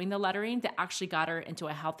through doing the lettering that actually got her into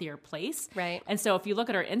a healthier place. Right. And so if you look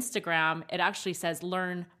at her Instagram, it actually says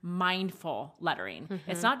learn mindful lettering.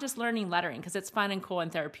 It's not just learning lettering because it's fun and cool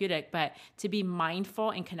and therapeutic, but to be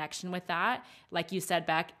mindful in connection with that, like you said,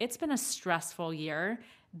 Beck, it's been a stressful year.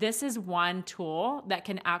 This is one tool that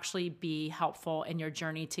can actually be helpful in your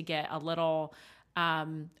journey to get a little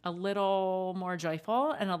more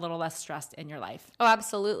joyful and a little less stressed in your life. Oh,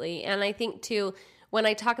 absolutely. And I think too, when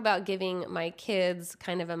I talk about giving my kids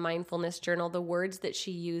kind of a mindfulness journal, the words that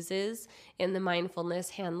she uses in the mindfulness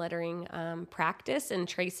hand lettering practice and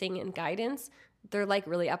tracing and guidance, they're like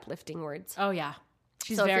really uplifting words. Oh yeah.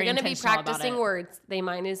 She's so very if you're going to be practicing about it. words, they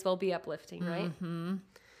might as well be uplifting, right?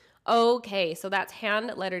 Okay. So that's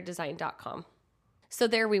handletterdesign.com. So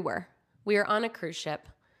there we were. We are on a cruise ship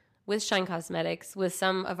with Shine Cosmetics, with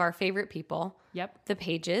some of our favorite people. Yep. The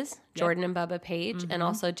Pages, Jordan and Bubba Page, and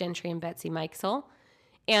also Gentry and Betsy Mikesell.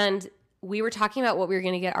 And we were talking about what we were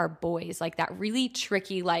going to get our boys, like that really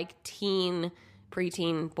tricky, like preteen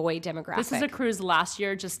boy demographic. This is a cruise last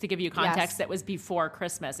year, just to give you context, Yes. that was before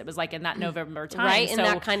Christmas. It was like in that November time. Right, so in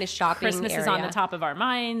that kind of shopping Christmas is on area. the top of our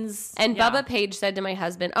minds. And Yeah. Bubba Page said to my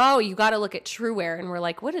husband, oh, you got to look at True Wear. And we're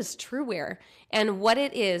like, what is True Wear? And what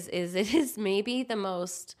it is maybe the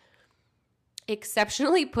most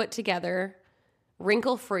exceptionally put together,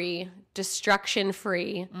 wrinkle-free,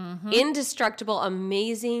 destruction-free, indestructible,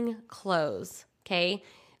 amazing clothes, okay?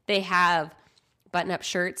 They have button-up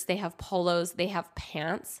shirts, they have polos, they have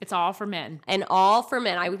pants. It's all for men. And all for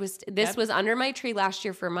men. This was under my tree last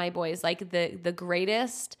year for my boys, like the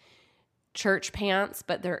greatest church pants,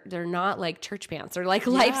 but they're not like church pants. They're like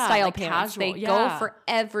lifestyle like pants. casual, They yeah. go for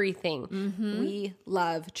everything. We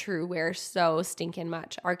love True Wear so stinking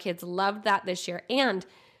much. Our kids loved that this year. And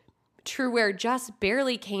True Wear just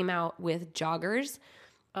barely came out with joggers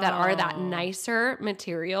that are that nicer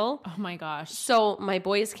material. Oh my gosh. So my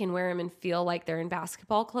boys can wear them and feel like they're in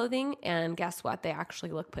basketball clothing. And guess what? They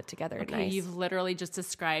actually look put together and Okay, nice. you've literally just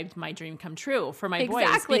described my dream come true for my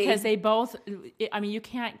Exactly. boys, because they both, I mean, you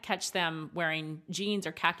can't catch them wearing jeans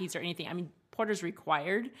or khakis or anything. I mean, Porter's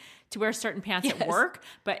required to wear certain pants at work,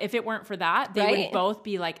 but if it weren't for that, they would both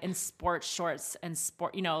be like in sports shorts and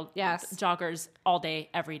joggers all day,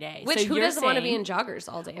 every day. Which, so who doesn't want to be in joggers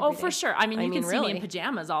all day, every day? For sure. I mean, you can see me in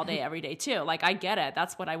pajamas all day, every day too. Like, I get it.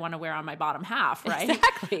 That's what I want to wear on my bottom half, right?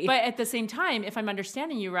 Exactly. But at the same time, if I'm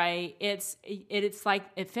understanding you right, it's like,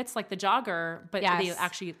 it fits like the jogger, but they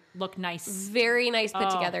actually look nice. Very nice put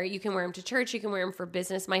together. You can wear them to church. You can wear them for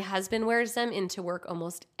business. My husband wears them into work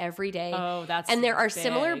almost every day. Oh, that's And there are big.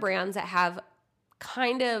 similar brands that have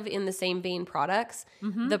kind of in the same vein products.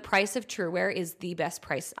 The price of TrueWear is the best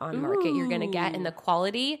price on market you're going to get. And the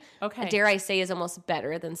quality, dare I say, is almost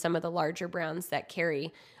better than some of the larger brands that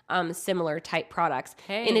carry similar type products.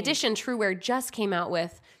 In addition, TrueWear just came out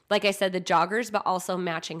with, like I said, the joggers, but also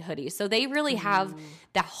matching hoodies. So they really have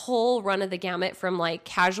the whole run of the gamut from like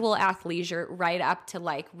casual athleisure right up to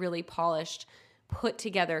like really polished, put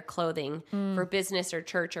together clothing for business or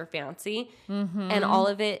church or fancy. And all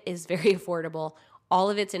of it is very affordable. All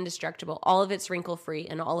of it's indestructible. All of it's wrinkle free.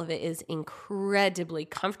 And all of it is incredibly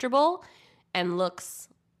comfortable and looks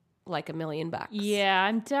like $1 million. Yeah,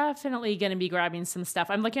 I'm definitely going to be grabbing some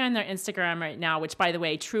stuff. I'm looking on their Instagram right now, which, by the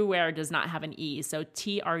way, TrueWear does not have an E. So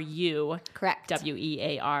TrueWear,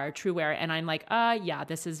 TrueWear. And I'm like, yeah,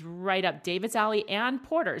 this is right up David's alley and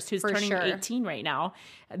Porter's, who's turning 18 right now.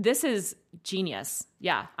 This is genius.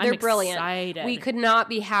 Yeah, They're brilliant. Excited. We could not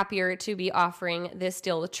be happier to be offering this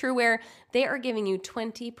deal with TrueWear. They are giving you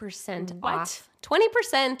 20% off.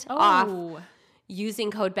 20% off. Using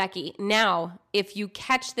code Becky. Now, if you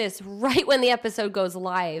catch this right when the episode goes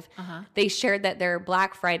live, they shared that their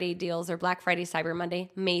Black Friday deals or Black Friday Cyber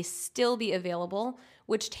Monday may still be available,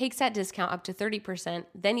 which takes that discount up to 30%.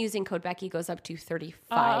 Then using code Becky goes up to 35%.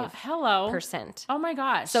 Hello. Oh my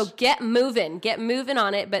gosh. So get moving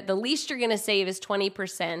on it. But the least you're going to save is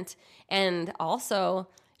 20%. And also,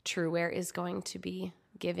 TrueWear is going to be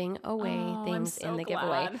giving away things in the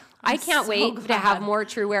giveaway. I can't wait to have more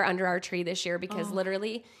TrueWear under our tree this year because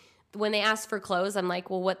literally when they ask for clothes, I'm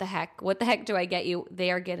like, well, what the heck? What the heck do I get you?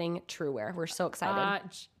 They are getting TrueWear. We're so excited.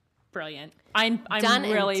 Brilliant. I'm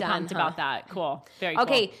really pumped about that. Cool. Very cool.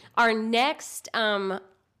 Okay. Our next our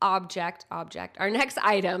next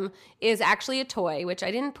item is actually a toy, which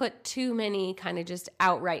I didn't put too many kind of just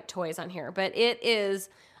outright toys on here, but it is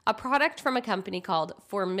a product from a company called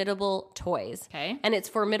Formidable Toys. Okay. And it's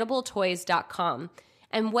formidabletoys.com.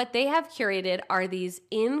 And what they have curated are these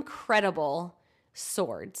incredible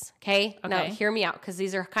swords. Okay. Now, hear me out because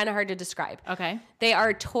these are kind of hard to describe. Okay. They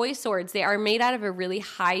are toy swords. They are made out of a really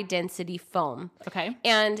high density foam. Okay.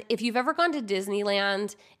 And if you've ever gone to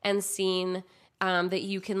Disneyland and seen that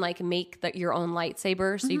you can like make your own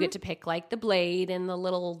lightsaber, so you get to pick like the blade and the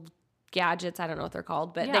little gadgets, I don't know what they're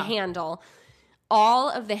called, but the handle. All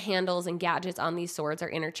of the handles and gadgets on these swords are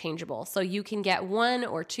interchangeable. So you can get 1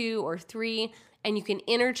 or 2 or 3 and you can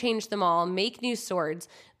interchange them all, make new swords.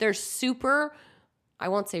 They're super, I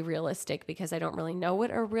won't say realistic because I don't really know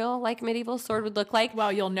what a real like medieval sword would look like.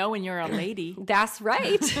 Well, you'll know when you're a lady. That's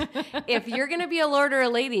right. If you're going to be a lord or a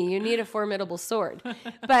lady, you need a formidable sword.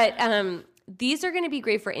 But these are going to be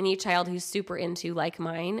great for any child who's super into, like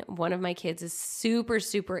mine. One of my kids is super,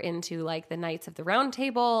 super into like the Knights of the Round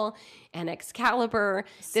Table and Excalibur.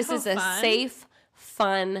 This is a safe,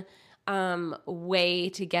 fun way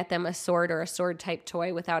to get them a sword or a sword type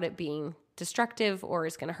toy without it being destructive or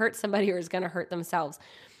is going to hurt somebody or is going to hurt themselves.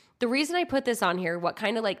 The reason I put this on here, what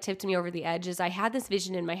kind of like tipped me over the edge is I had this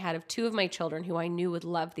vision in my head of 2 of my children who I knew would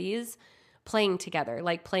love these playing together,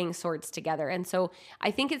 like playing swords together. And so I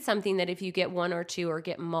think it's something that if you get 1 or 2 or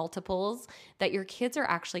get multiples, that your kids are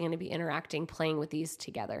actually going to be interacting, playing with these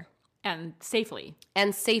together. And safely.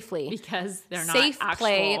 Because they're not safe actual...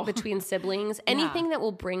 play between siblings. Anything that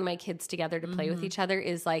will bring my kids together to play with each other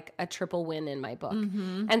is like a triple win in my book.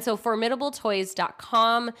 And so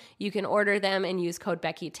formidabletoys.com, you can order them and use code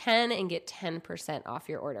Becky10 and get 10% off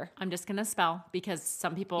your order. I'm just going to spell because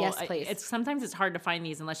some people, yes, please. Sometimes it's hard to find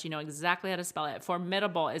these unless you know exactly how to spell it.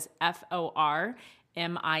 Formidable is FORMIDABLE.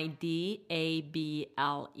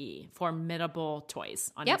 Formidable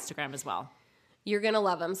Toys on Instagram as well. You're going to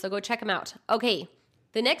love them, so go check them out. Okay,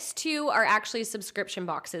 the next 2 are actually subscription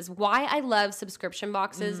boxes. Why I love subscription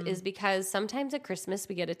boxes is because sometimes at Christmas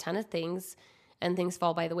we get a ton of things and things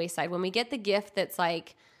fall by the wayside. When we get the gift that's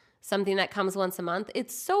like something that comes once a month.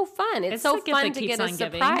 It's so fun. It's the so gift fun that to keeps get a on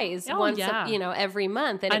giving. surprise Oh, once, yeah. every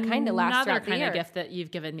month, and it kind of lasts throughout the Another kind year. of gift that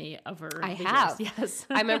you've given me over I the have. years. Yes.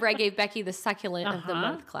 I remember I gave Becky the succulent of the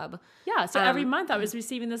month club. Yeah. So every month I was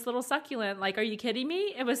receiving this little succulent. Like, are you kidding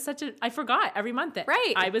me? It was I forgot every month that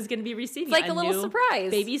Right. I was going to be receiving It's like a little new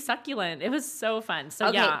surprise. baby succulent. It was so fun. So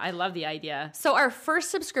Okay. yeah, I love the idea. So our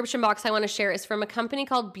first subscription box I want to share is from a company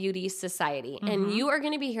called Beauty Society. And you are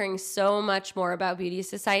going to be hearing so much more about Beauty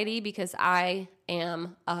Society because I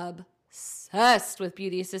am obsessed with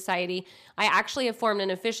Beauty Society. I actually have formed an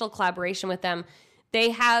official collaboration with them.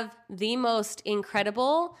 They have the most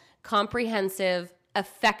incredible, comprehensive,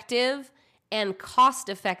 effective, and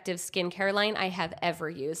cost-effective skincare line I have ever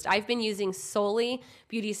used. I've been using solely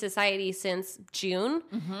Beauty Society since June,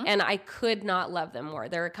 and I could not love them more.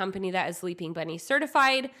 They're a company that is Leaping Bunny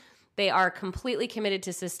certified. They are completely committed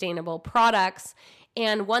to sustainable products.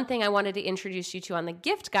 And one thing I wanted to introduce you to on the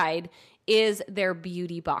gift guide is their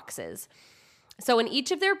beauty boxes. So in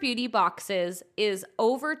each of their beauty boxes is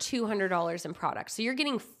over $200 in products. So you're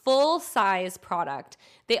getting full-size product.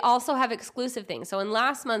 They also have exclusive things. So in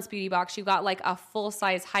last month's beauty box, you got like a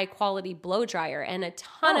full-size, high-quality blow dryer and a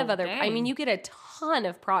ton of other, dang. I mean, you get a ton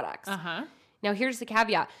of products. Uh-huh. Now here's the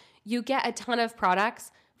caveat. You get a ton of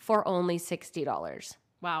products for only $60.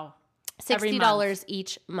 Wow. Every month. $60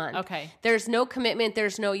 each month. Okay. There's no commitment.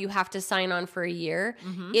 There's no you have to sign on for a year.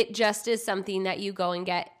 It just is something that you go and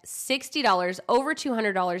get $60, over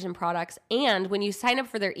 $200 in products. And when you sign up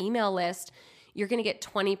for their email list, you're going to get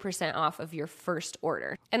 20% off of your first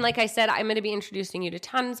order. And like I said, I'm going to be introducing you to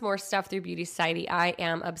tons more stuff through Beauty Society. I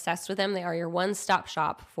am obsessed with them. They are your one-stop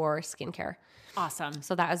shop for skincare. Awesome.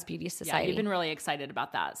 So that is Beauty Yeah, Society. you've been really excited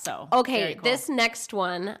about that. So Okay, very cool. this next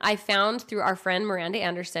one I found through our friend Miranda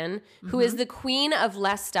Anderson, who is the queen of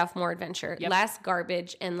less stuff, more adventure, less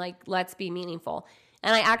garbage, and like, let's be meaningful.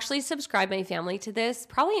 And I actually subscribed my family to this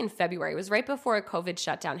probably in February. It was right before a COVID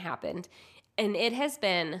shutdown happened. And it has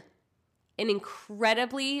been an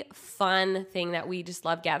incredibly fun thing that we just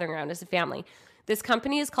love gathering around as a family. This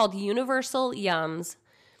company is called Universal Yums.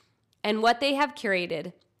 And what they have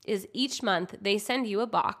curated is each month they send you a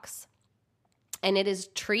box, and it is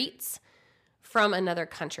treats from another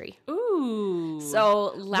country. Ooh.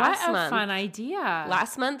 So what last a month, fun idea.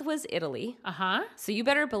 last month was Italy. Uh-huh. So you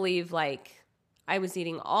better believe like I was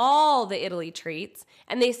eating all the Italy treats,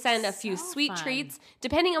 and they send a few So sweet fun. treats.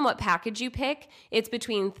 Depending on what package you pick, it's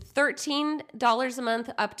between $13 a month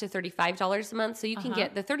up to $35 a month. So you can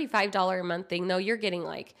get the $35 a month thing, though you're getting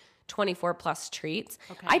like 24 plus treats.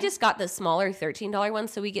 Okay. I just got the smaller $13 one,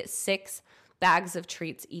 so we get 6 bags of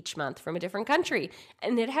treats each month from a different country.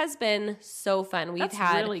 And it has been so fun. We've That's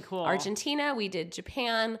had really cool. Argentina, we did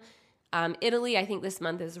Japan, Italy, I think this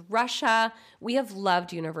month is Russia. We have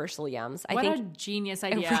loved Universal Yums. I What think a genius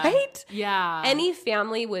idea. Right? Yeah. any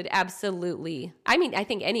family would absolutely, I mean, I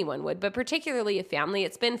think anyone would, but particularly a family,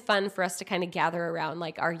 it's been fun for us to kind of gather around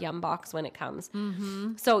like our Yum box when it comes.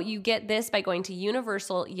 So you get this by going to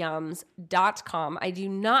universalyums.com. I do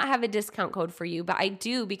not have a discount code for you, but I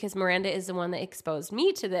do because Miranda is the one that exposed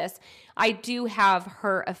me to this. I do have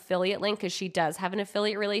her affiliate link because she does have an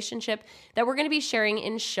affiliate relationship that we're going to be sharing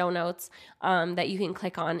in show notes that you can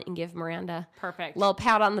click on and give Miranda Perfect. a little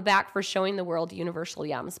pat on the back for showing the world Universal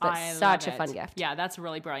Yums, but I such a love fun it. gift. Yeah, that's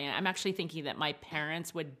really brilliant. I'm actually thinking that my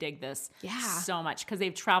parents would dig this Yeah. so much because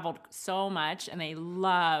they've traveled so much and they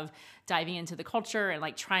love diving into the culture and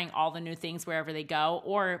like trying all the new things wherever they go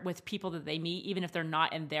or with people that they meet, even if they're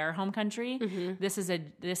not in their home country. This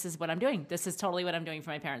is what I'm doing. This is totally what I'm doing for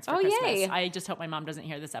my parents for Christmas. yay. I just hope my mom doesn't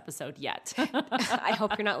hear this episode yet. I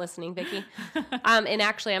hope you're not listening, Vicki. And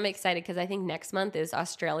actually, I'm excited because I think next month is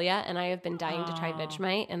Australia, and I have been dying to try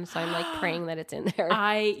Vegemite, and so I'm like praying that it's in there.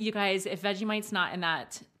 You guys, if Vegemite's not in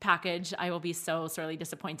that package, I will be so sorely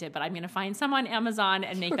disappointed. But I'm going to find some on Amazon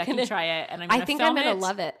and make Becky try it, and I'm going to think film I'm gonna it.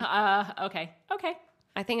 love it. Okay.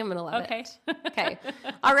 I think I'm gonna love Okay. it. Okay.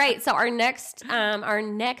 All right. So our next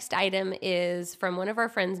item is from one of our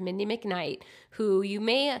friends, Mindy McKnight, who you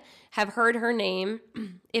may have heard her name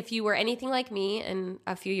if you were anything like me and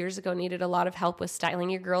a few years ago needed a lot of help with styling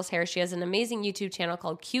your girls' hair. She has an amazing YouTube channel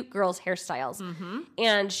called Cute Girls Hairstyles.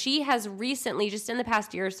 And she has recently, just in the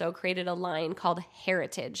past year or so, created a line called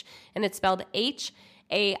Heritage. And it's spelled HAIRTAGE.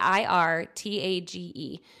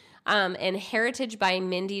 And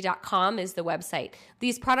heritagebymindy.com is the website.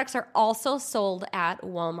 These products are also sold at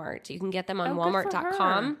Walmart. You can get them on Oh, good for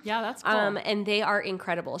walmart.com. her. Yeah, that's cool. And they are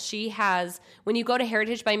incredible. She has, when you go to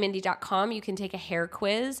heritagebymindy.com, you can take a hair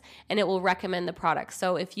quiz and it will recommend the products.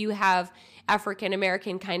 So if you have African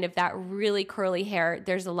American kind of that really curly hair,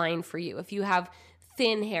 there's a line for you. If you have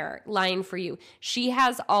thin hair line for you. She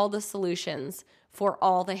has all the solutions for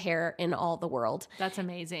all the hair in all the world. That's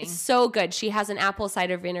amazing. So good. She has an apple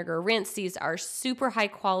cider vinegar rinse. These are super high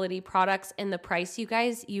quality products, and the price, you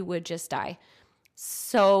guys, you would just die.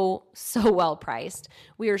 So well priced.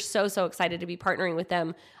 We are so excited to be partnering with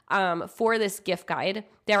them for this gift guide.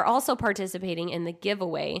 They're also participating in the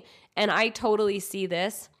giveaway, and I totally see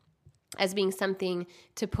this as being something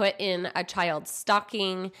to put in a child's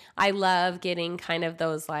stocking. I love getting kind of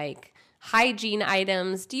those like hygiene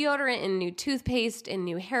items, deodorant and new toothpaste and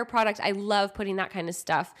new hair product. I love putting that kind of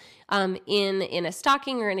stuff in a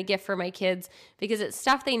stocking or in a gift for my kids because it's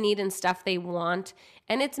stuff they need and stuff they want.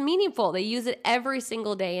 And it's meaningful. They use it every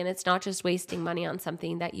single day, and it's not just wasting money on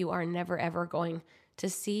something that you are never, ever going to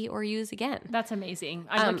see or use again. That's amazing.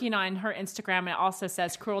 I'm looking on her Instagram, and it also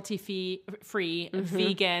says cruelty-free,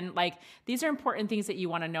 vegan. Like, these are important things that you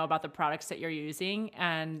want to know about the products that you're using.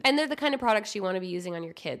 And they're the kind of products you want to be using on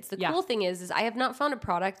your kids. The cool thing is I have not found a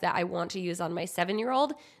product that I want to use on my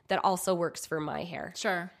 7-year-old that also works for my hair.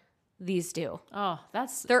 Sure. These do. Oh,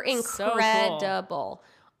 they're incredible. So cool.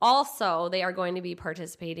 Also, they are going to be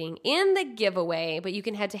participating in the giveaway, but you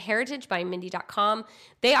can head to heritagebymindy.com.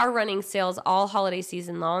 They are running sales all holiday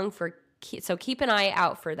season long, so keep an eye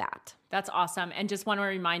out for that. That's awesome. And just one more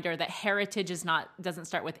reminder that heritage doesn't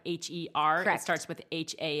start with H-E-R. Correct. It starts with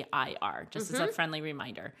H-A-I-R, just as a friendly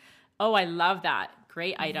reminder. Oh, I love that.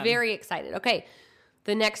 Great item. Very excited. Okay,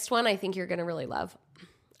 the next one I think you're going to really love.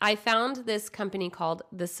 I found this company called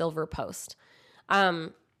The Silver Post.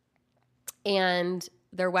 And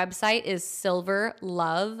their website is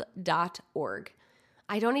silverlove.org.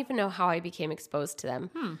 I don't even know how I became exposed to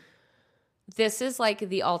them. This is like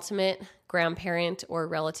the ultimate grandparent or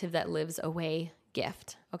relative that lives away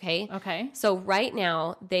gift, okay? Okay. So right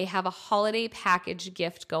now, they have a holiday package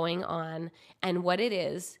gift going on, and what it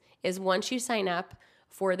is once you sign up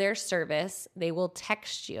for their service, they will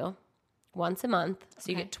text you once a month.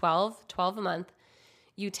 So you get 12 a month.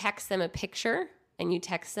 You text them a picture, and you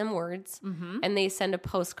text them words, and they send a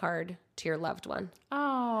postcard to your loved one.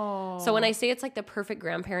 Oh. So when I say it's like the perfect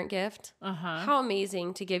grandparent gift, how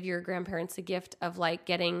amazing to give your grandparents a gift of like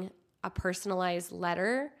getting a personalized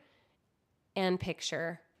letter and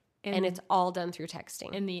picture, and it's all done through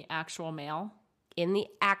texting. In the actual mail? In the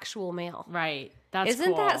actual mail. Right. That's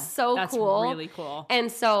Isn't cool. that so That's cool? That's really cool.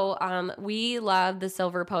 And so we love the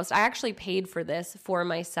Silver Post. I actually paid for this for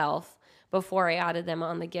myself before I added them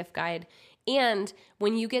on the gift guide. And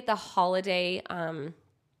when you get the holiday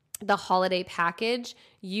package,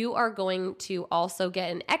 you are going to also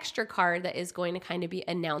get an extra card that is going to kind of be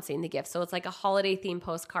announcing the gift. So it's like a holiday themed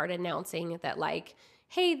postcard announcing that like,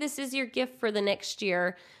 hey, this is your gift for the next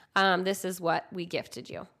year. This is what we gifted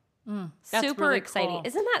you. That's Super really exciting. cool.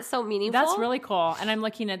 Isn't that so meaningful? That's really cool. And I'm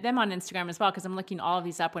looking at them on Instagram as well because I'm looking all of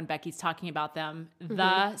these up when Becky's talking about them.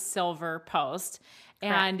 The Silver Post.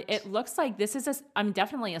 And Correct. it looks like this is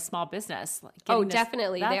definitely a small business.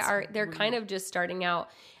 Definitely. They're kind of just starting out.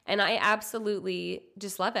 And I absolutely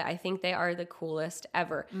just love it. I think they are the coolest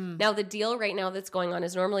ever. Now, the deal right now that's going on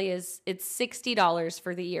is it's $60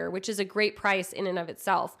 for the year, which is a great price in and of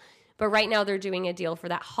itself. But right now they're doing a deal for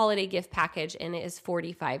that holiday gift package, and it is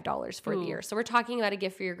 $45 for the year. So we're talking about a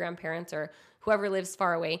gift for your grandparents or whoever lives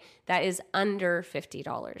far away that is under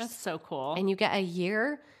 $50. That's so cool. And you get a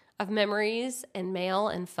year of memories and mail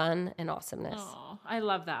and fun and awesomeness. Oh, I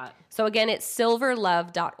love that. So again, it's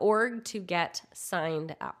silverlove.org to get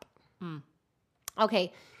signed up.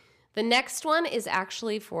 Okay, the next one is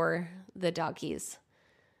actually for the doggies.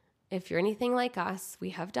 If you're anything like us, we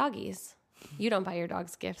have doggies. You don't buy your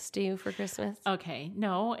dogs gifts, do you, for Christmas? Okay.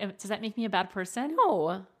 No. Does that make me a bad person?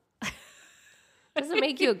 No. Doesn't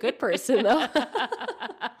make you a good person, though.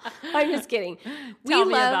 I'm just kidding. Tell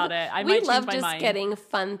me about it. I might change my mind. Getting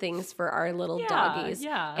fun things for our little doggies.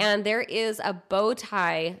 Yeah. And there is a bow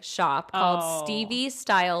tie shop called Stevie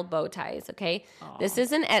Style Bow Ties, okay? This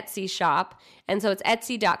is an Etsy shop. And so it's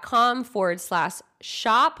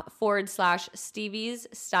etsy.com/shop/Stevie's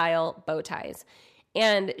Style Bow Ties.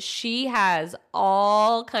 And she has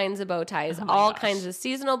all kinds of bow ties, kinds of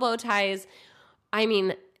seasonal bow ties. I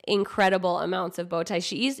mean, incredible amounts of bow ties.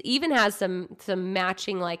 She even has some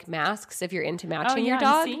matching like masks if you're into matching your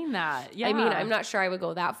dog. I've seen that. Yeah. I mean, I'm not sure I would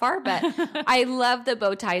go that far, but I love the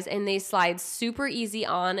bow ties, and they slide super easy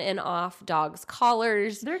on and off dogs'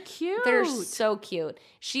 collars. They're cute. They're so cute.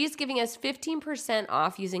 She's giving us 15%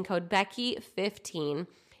 off using code Becky15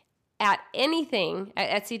 at anything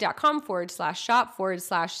at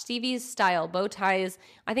etsy.com/shop/Stevie's Style Bow Ties.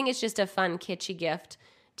 I think it's just a fun, kitschy gift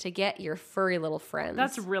to get your furry little friends.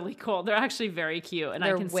 That's really cool. They're actually very cute. And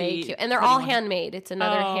they're I can way see cute. And they're all handmade. It's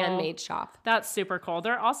another handmade shop. That's super cool.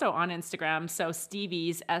 They're also on Instagram. So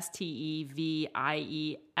Stevies,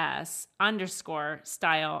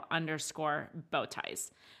 STEVIES_style_bow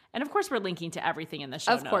ties. And of course, we're linking to everything in the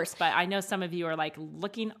show notes. Of course. But I know some of you are like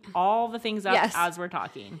looking all the things up as we're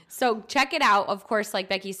talking. So check it out. Of course, like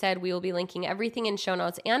Becky said, we will be linking everything in show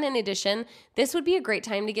notes. And in addition, this would be a great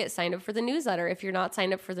time to get signed up for the newsletter. If you're not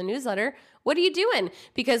signed up for the newsletter, what are you doing?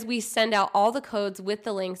 Because we send out all the codes with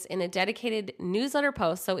the links in a dedicated newsletter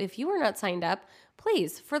post. So if you are not signed up,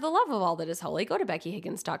 please, for the love of all that is holy, go to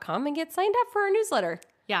BeckyHiggins.com and get signed up for our newsletter.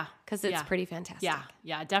 Yeah. Because it's pretty fantastic.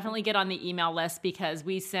 Yeah. Definitely get on the email list because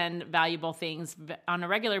we send valuable things on a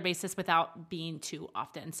regular basis without being too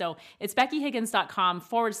often. So it's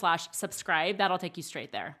BeckyHiggins.com/subscribe. That'll take you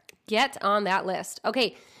straight there. Get on that list.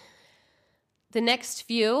 Okay. The next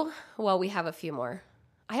few, well, we have a few more.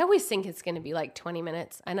 I always think it's going to be like 20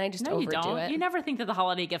 minutes and I just overdo it. No, you don't. You never think that the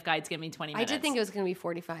holiday gift guide's going to be 20 minutes. I did think it was going to be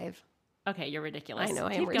 45. Okay, you're ridiculous. I know,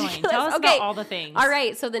 I am Keep ridiculous. going. Tell us about all the things. All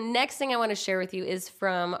right, so the next thing I want to share with you is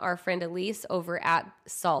from our friend Elise over at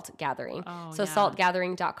Salt Gathering.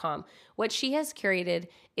 Saltgathering.com. What she has curated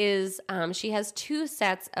is she has 2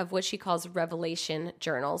 sets of what she calls revelation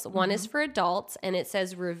journals. One is for adults, and it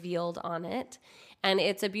says revealed on it. And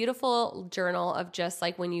it's a beautiful journal of just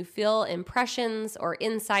like when you feel impressions or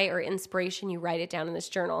insight or inspiration, you write it down in this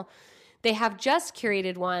journal. They have just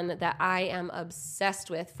curated one that I am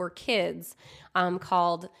obsessed with for kids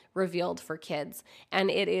called Revealed for Kids.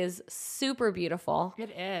 And it is super beautiful.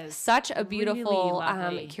 It is. Such a beautiful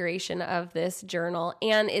really curation of this journal.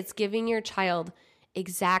 And it's giving your child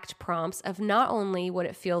exact prompts of not only what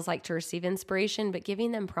it feels like to receive inspiration, but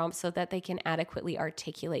giving them prompts so that they can adequately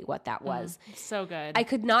articulate what that was. So good. I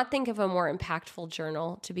could not think of a more impactful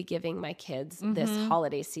journal to be giving my kids this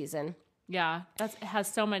holiday season. Yeah, it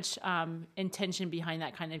has so much intention behind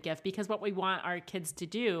that kind of gift because what we want our kids to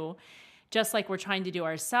do, just like we're trying to do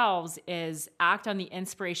ourselves, is act on the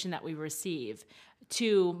inspiration that we receive,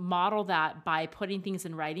 to model that by putting things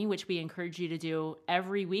in writing, which we encourage you to do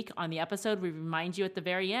every week on the episode. We remind you at the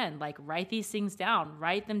very end, like write these things down,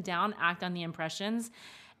 write them down, act on the impressions.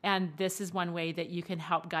 And this is one way that you can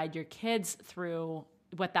help guide your kids through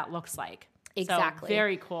what that looks like. Exactly. So,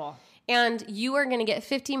 very cool. And you are going to get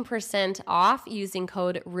 15% off using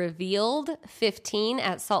code REVEALED15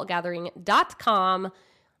 at saltgathering.com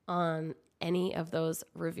on any of those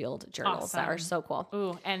Revealed journals that are so cool.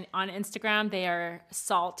 Ooh, and on Instagram, they are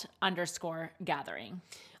salt_gathering.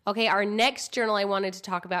 Okay, our next journal I wanted to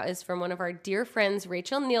talk about is from one of our dear friends,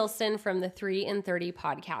 Rachel Nielsen from the 3 in 30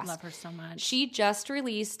 podcast. Love her so much. She just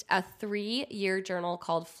released a 3-year journal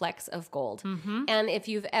called Flecks of Gold. And if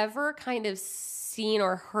you've ever kind of seen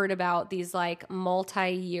or heard about these like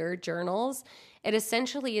multi-year journals, it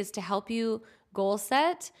essentially is to help you goal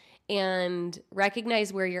set and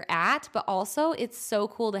recognize where you're at, but also it's so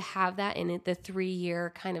cool to have that in the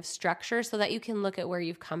 3-year kind of structure so that you can look at where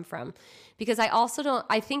you've come from. Because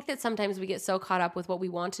I think that sometimes we get so caught up with what we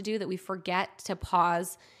want to do that we forget to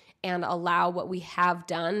pause and allow what we have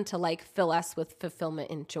done to like fill us with fulfillment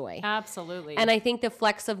and joy. Absolutely. And I think the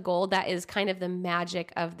Flecks of Gold, that is kind of the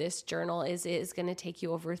magic of this journal, is going to take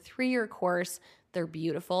you over a 3-year course. They're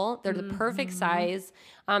beautiful. They're the perfect size.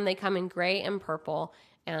 They come in gray and purple.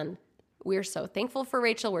 And we're so thankful for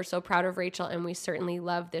Rachel. We're so proud of Rachel. And we certainly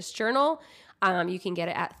love this journal. You can get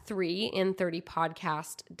it at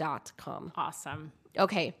 3in30podcast.com. Awesome.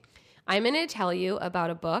 Okay. I'm going to tell you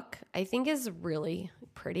about a book I think is really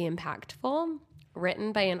pretty impactful,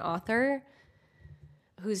 written by an author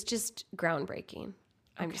who's just groundbreaking.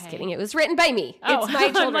 I'm just kidding. It was written by me. Oh, it's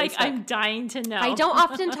my children's book. I'm dying to know. I don't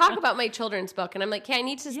often talk about my children's book, and I'm like, okay, I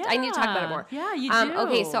need to talk about it more. Yeah, you do.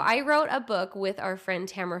 Okay, so I wrote a book with our friend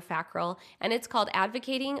Tamara Fackrell, and it's called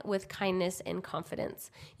Advocating with Kindness and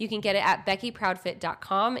Confidence. You can get it at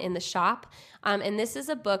BeckyProudfit.com in the shop. And this is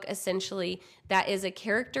a book essentially that is a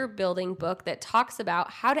character building book that talks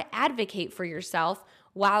about how to advocate for yourself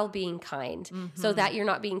while being kind, so that you're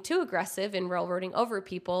not being too aggressive in railroading over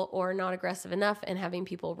people or not aggressive enough and having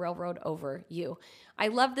people railroad over you. I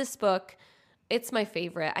love this book. It's my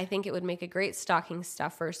favorite. I think it would make a great stocking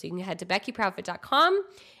stuffer. So you can head to BeckyProudfit.com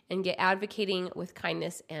and get Advocating with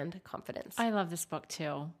Kindness and Confidence. I love this book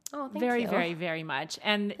too. Oh, thank you. Very, very, very much.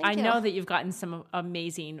 And I know that you've gotten some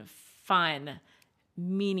amazing, fun,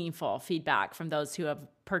 meaningful feedback from those who have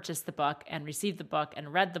purchased the book and received the book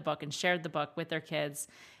and read the book and shared the book with their kids.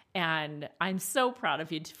 And I'm so proud of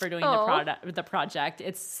you for doing the project.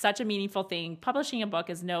 It's such a meaningful thing. Publishing a book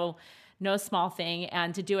is no no small thing.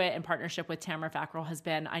 And to do it in partnership with Tamara Fackrell has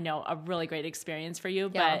been, I know, a really great experience for you.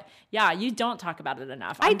 Yeah. But yeah, you don't talk about it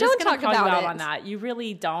enough. I I'm don't just gonna talk call you about out it. on that. You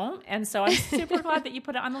really don't. And so I'm super glad that you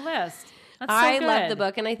put it on the list. That's so I good. love the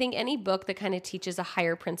book, and I think any book that kind of teaches a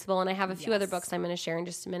higher principle, and I have a few other Yes. books I'm going to share in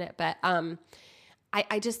just a minute, but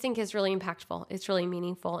I just think it's really impactful. It's really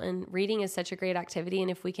meaningful, and reading is such a great activity, and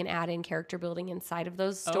if we can add in character building inside of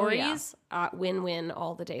those stories, win-win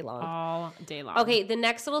all the day long. All day long. Okay, the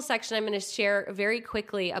next little section I'm going to share very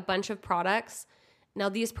quickly a bunch of products. Now,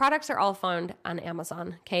 these products are all found on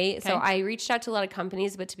Amazon, okay? So I reached out to a lot of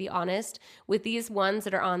companies, but to be honest, with these ones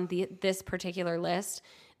that are on this particular list,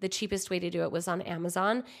 the cheapest way to do it was on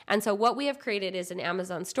Amazon. And so what we have created is an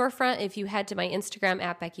Amazon storefront. If you head to my Instagram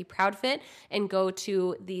at Becky Proudfit and go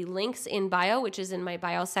to the links in bio, which is in my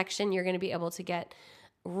bio section, you're going to be able to get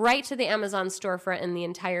right to the Amazon storefront, and the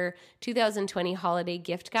entire 2020 holiday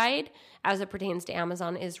gift guide as it pertains to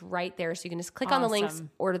Amazon is right there. So you can just click on the links, Awesome.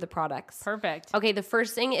 order the products. Perfect. Okay, the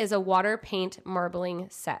first thing is a water paint marbling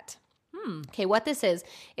set. Okay, what this is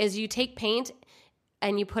you take paint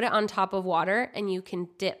and you put it on top of water, and you can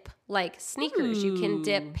dip like sneakers. You can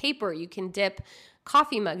dip paper. You can dip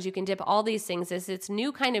coffee mugs. You can dip all these things. It's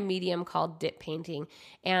new kind of medium called dip painting.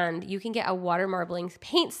 And you can get a water marbling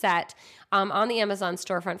paint set on the Amazon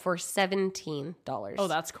storefront for $17. Oh,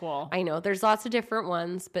 that's cool. I know there's lots of different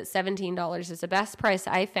ones, but $17 is the best price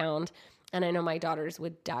I found. And I know my daughters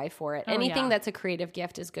would die for it. Anything yeah. that's a creative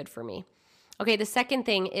gift is good for me. Okay, the second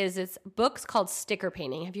thing is it's books called sticker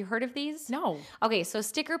painting. Have you heard of these? No. Okay, so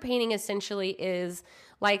sticker painting essentially is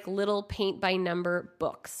like little paint by number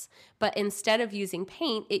books. But instead of using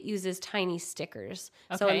paint, it uses tiny stickers.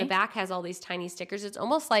 So in Okay. the back has all these tiny stickers. It's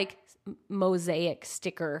almost like mosaic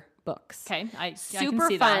sticker books. Okay. I Super can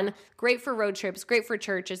see fun, That. great for road trips, great for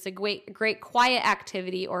church. It's a great quiet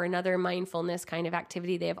activity or another mindfulness kind of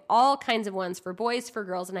activity. They have all kinds of ones for boys, for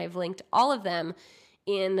girls, and I've linked all of them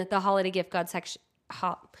in the holiday gift guide section.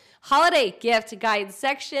 Holiday gift guide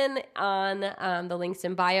section on the links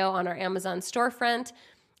in bio on our Amazon storefront.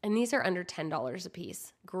 And these are under $10 a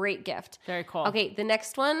piece. Great gift. Very cool. Okay, the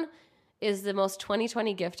next one is the most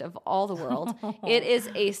 2020 gift of all the world. It is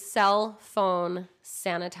a cell phone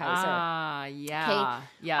sanitizer. Ah, yeah. Okay.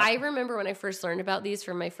 Yeah. I remember when I first learned about these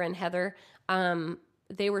from my friend Heather,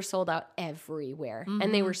 they were sold out everywhere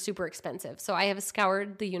and they were super expensive. So I have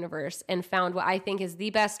scoured the universe and found what I think is the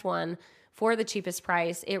best one for the cheapest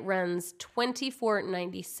price. It runs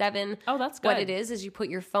 $24.97. Oh, that's good. What it is you put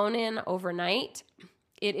your phone in overnight.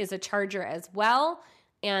 It is a charger as well.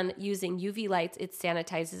 And using UV lights, it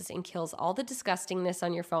sanitizes and kills all the disgustingness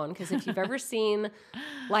on your phone. Because if you've ever seen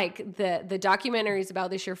like the documentaries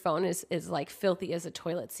about this, your phone is like filthy as a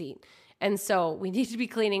toilet seat. And so we need to be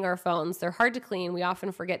cleaning our phones. They're hard to clean. We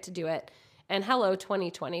often forget to do it. And hello,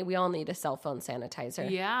 2020, we all need a cell phone sanitizer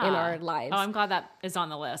in our lives. Oh, I'm glad that is on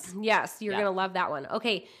the list. Yes, you're going to love that one.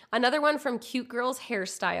 Okay, another one from Cute Girls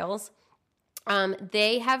Hairstyles.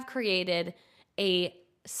 They have created a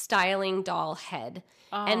styling doll head.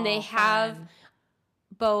 And they have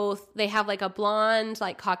they have like a blonde,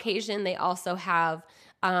 like Caucasian. They also have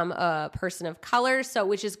a person of color, so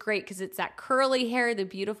which is great because it's that curly hair, the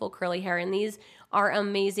beautiful curly hair. And these are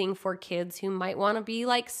amazing for kids who might want to be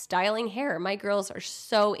like styling hair. My girls are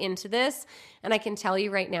so into this. And I can tell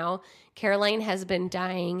you right now, Caroline has been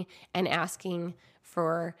dying and asking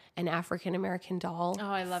for an African-American doll. Oh,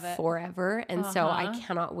 I love it. Forever. And so I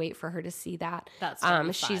cannot wait for her to see that. That's gonna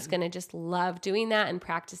be she's fun. going to just love doing that and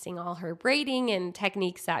practicing all her braiding and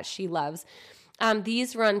techniques that she loves.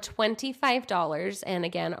 These run $25 and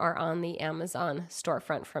again are on the Amazon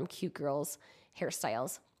storefront from Cute Girls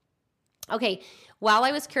Hairstyles. Okay, while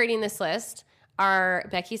I was curating this list, our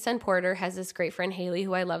Becky Sun Porter has this great friend Haley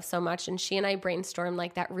who I love so much, and she and I brainstormed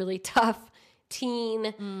like that really tough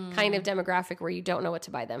teen kind of demographic where you don't know what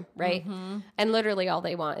to buy them, right? And literally all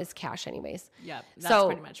they want is cash anyways. Yep, that's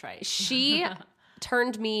pretty much right. She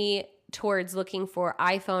turned me towards looking for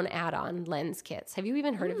iPhone add-on lens kits. Have you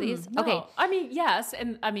even heard of these? No. Okay. I mean, yes.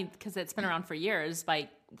 And I mean, because it's been around for years, like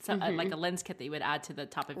a lens kit that you would add to the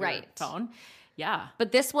top of your Right. phone. Yeah.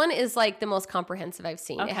 But this one is like the most comprehensive I've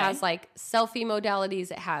seen. Okay. It has like selfie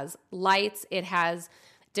modalities. It has lights. It has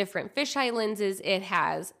different fisheye lenses. It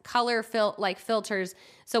has color filters.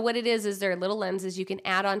 So what it is they're little lenses you can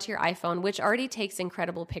add onto your iPhone, which already takes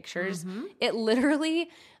incredible pictures. It literally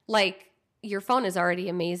like your phone is already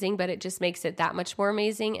amazing, but it just makes it that much more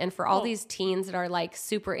amazing. And for all these teens that are like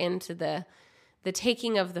super into the the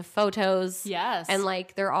taking of the photos. Yes. And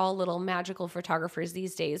like they're all little magical photographers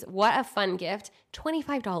these days. What a fun gift.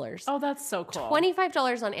 $25. Oh, that's so cool.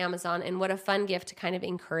 $25 on Amazon, and what a fun gift to kind of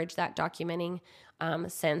encourage that documenting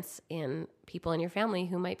sense in people in your family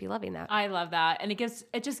who might be loving that. I love that. And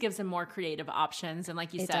it just gives them more creative options. And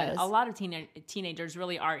like you said, a lot of teenagers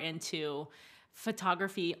really are into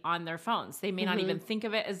photography on their phones. They may not even think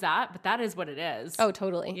of it as that, but that is what it is. Oh,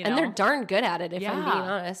 totally. And they're darn good at it, if I'm being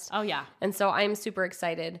honest. Oh, yeah. And so I'm super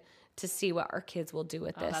excited to see what our kids will do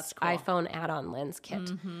with this iPhone add-on lens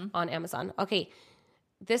kit on Amazon. Okay,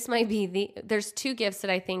 this might be there's 2 gifts that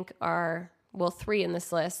I think are, well, 3 in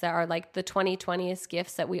this list that are like the 2020s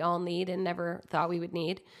gifts that we all need and never thought we would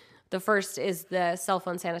need. The first is the cell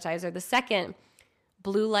phone sanitizer. The second,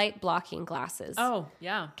 blue light blocking glasses. Oh,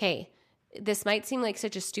 yeah. Okay. This might seem like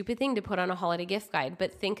such a stupid thing to put on a holiday gift guide,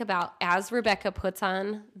 but think about as Rebecca puts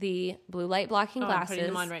on the blue light blocking glasses. I'm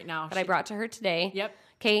putting them on right now. That I brought to her today. Yep.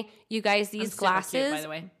 Okay, you guys, these glasses, cute, by the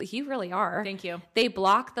way. You really are. Thank you. They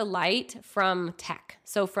block the light from tech.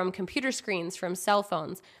 So from computer screens, from cell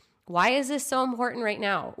phones. Why is this so important right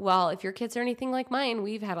now? Well, if your kids are anything like mine,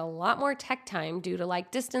 we've had a lot more tech time due to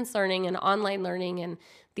like distance learning and online learning and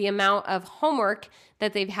the amount of homework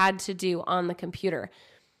that they've had to do on the computer.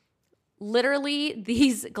 Literally,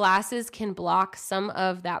 these glasses can block some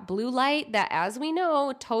of that blue light that, as we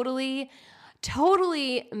know, totally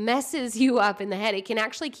messes you up in the head. It can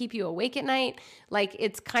actually keep you awake at night. Like,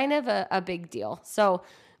 it's kind of a big deal. So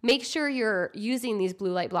make sure you're using these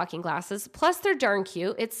blue light blocking glasses. Plus, they're darn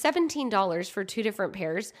cute. It's $17 for 2 different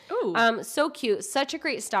pairs. Ooh. So cute. Such a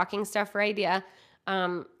great stocking stuffer idea.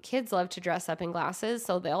 Kids love to dress up in glasses,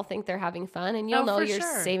 so they'll think they're having fun, and you'll know you're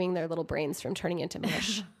saving their little brains from turning into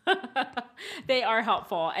mush. They are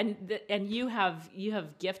helpful, and you have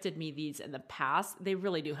gifted me these in the past. They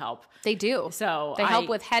really do help. They do. So they help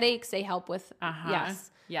with headaches. They help with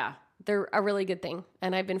yes, yeah. They're a really good thing,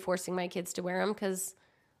 and I've been forcing my kids to wear them because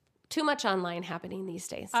too much online happening these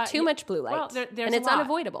days. Too much blue light, well, and it's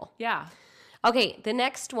unavoidable. Yeah. Okay, the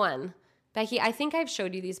next one. Becky, I think I've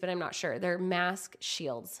showed you these, but I'm not sure. They're mask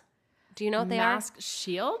shields. Do you know what they are? Mask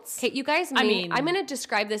shields? Okay, you guys, I'm going to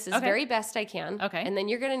describe this as very best I can. Okay. And then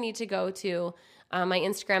you're going to need to go to my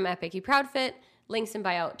Instagram at Becky Proudfit, links in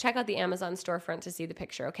bio. Check out the Amazon storefront to see the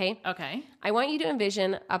picture, okay? Okay. I want you to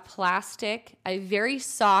envision a very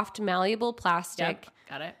soft, malleable plastic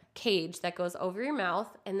got it. cage that goes over your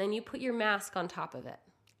mouth, and then you put your mask on top of it.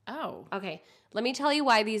 Oh. Okay, let me tell you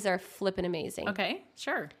why these are flippin' amazing. Okay,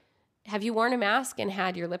 sure. Have you worn a mask and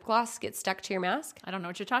had your lip gloss get stuck to your mask? I don't know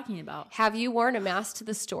what you're talking about. Have you worn a mask to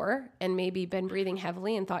the store and maybe been breathing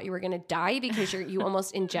heavily and thought you were going to die because you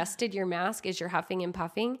almost ingested your mask as you're huffing and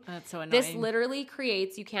puffing? That's so annoying. This literally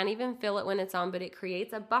creates, you can't even feel it when it's on, but it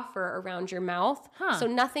creates a buffer around your mouth. So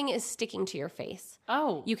nothing is sticking to your face.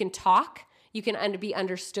 Oh. You can talk. You can be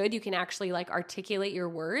understood. You can actually like articulate your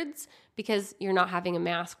words because you're not having a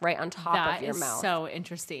mask right on top of your mouth. So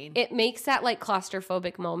interesting. It makes that like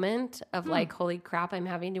claustrophobic moment of like, holy crap, I'm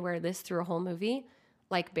having to wear this through a whole movie,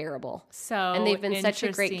 like bearable. So and they've been such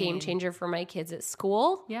a great game changer for my kids at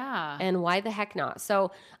school. Yeah. And why the heck not?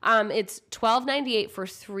 So it's $12.98 for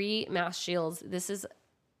 3 mask shields. This is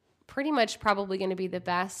pretty much probably going to be the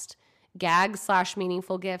best gag /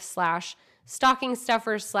 meaningful gift / stocking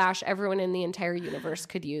stuffers / everyone in the entire universe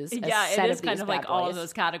could use. Yeah, it is kind of like all of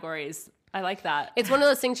those categories. I like that. It's one of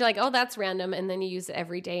those things you're like, oh, that's random. And then you use it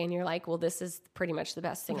every day and you're like, well, this is pretty much the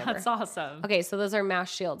best thing ever. That's awesome. Okay, so those are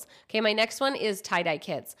mask shields. Okay, my next one is tie-dye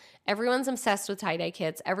kits. Everyone's obsessed with tie-dye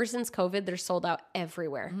kits. Ever since COVID, they're sold out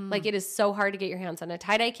everywhere. Like it is so hard to get your hands on a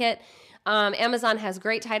tie-dye kit. Amazon has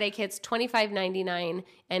great tie-dye kits, $25.99,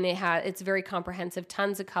 and it's very comprehensive.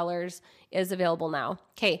 Tons of colors is available now.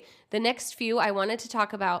 Okay, the next few, I wanted to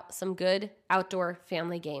talk about some good outdoor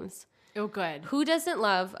family games. Oh, good. Who doesn't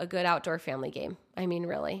love a good outdoor family game? I mean,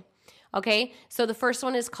 really. Okay, so the first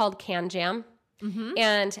one is called Can Jam.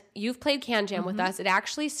 And you've played Can Jam with us. It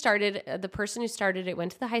actually started, the person who started it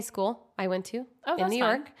went to the high school I went to in New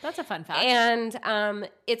York. That's a fun fact. And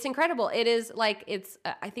it's incredible. It is like,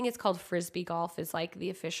 I think it's called Frisbee Golf is like the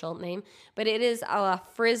official name. But it is a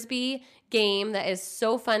Frisbee game that is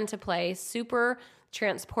so fun to play, super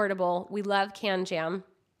transportable. We love Can Jam.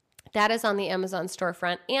 That is on the Amazon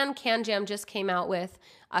storefront. And Can Jam just came out with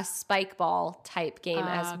a spike ball type game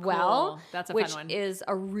as well. Cool. That's a fun one. Which is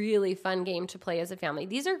a really fun game to play as a family.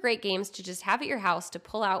 These are great games to just have at your house to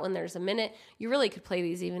pull out when there's a minute. You really could play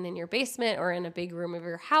these even in your basement or in a big room of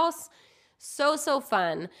your house. So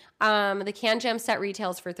fun. The Can Jam set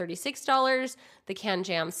retails for $36. The Can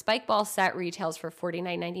Jam spike ball set retails for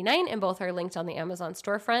 $49.99, and both are linked on the Amazon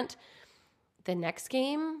storefront. The next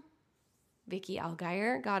game Vicky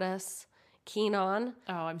Algeyer got us Keen On.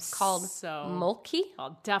 Oh, I'm called so Mulkey.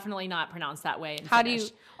 I'll definitely not pronounce that way. How do you?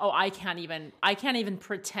 Oh, I can't even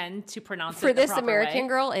pretend to pronounce For it the this proper American way.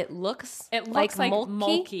 girl, it looks It like looks like Mulkey.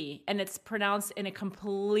 Mulkey, and it's pronounced in a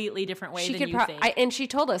completely different way She than could you think. and she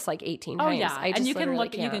told us like 18 Oh times. yeah, I just and you can literally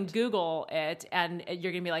look, you can can't. Google it, and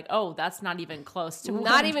you're gonna be like, oh, that's not even close to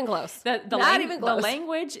Not even close. The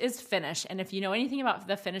language is Finnish, and if you know anything about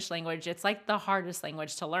the Finnish language, it's like the hardest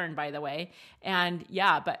language to learn, by the way. And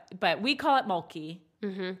yeah, but we call it Mulkey.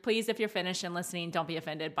 Mm-hmm. Please, if you're Finnish and listening, don't be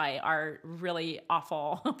offended by our really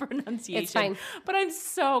awful pronunciation. It's fine. But I'm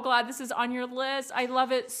so glad this is on your list. I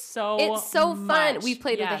love it so much. It's so fun. We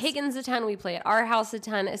played with the Higgins a ton. We play at our house a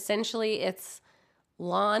ton. Essentially, it's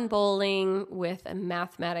lawn bowling with a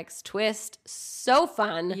mathematics twist. So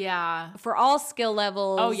fun. Yeah. For all skill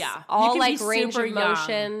levels. Oh, yeah. All You can like be range super of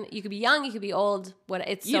motion. You could be young, you could be old.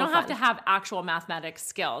 It's so You don't fun. have to have actual mathematics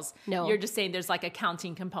skills. No. You're just saying there's like a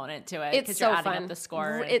counting component to it It's because so you're adding fun. up the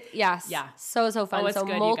score. Yes. Yeah. So fun. Oh, it's so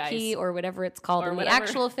good, you Mulkey guys. or whatever it's called Or in whatever. the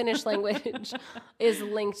actual Finnish language is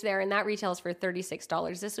linked there, and that retails for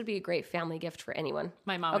 $36. This would be a great family gift for anyone.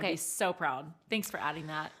 My mom would be so proud. Thanks for adding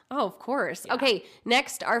that. Oh, of course. Yeah. Okay,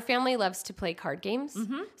 next, our family loves to play card games.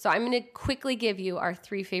 Mm-hmm. So I'm going to quickly give you our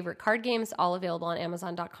 3 favorite card games, all available on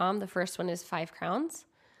Amazon.com. The first one is 5 Crowns.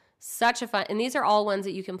 Such a fun, and these are all ones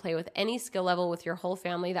that you can play with any skill level with your whole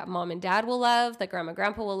family that mom and dad will love, that grandma,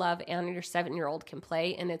 grandpa will love, and your 7-year-old can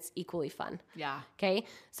play, and it's equally fun. Yeah. Okay,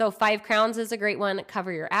 so 5 Crowns is a great one.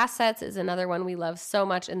 Cover Your Assets is another one we love so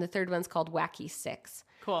much, and the third one's called Wacky 6.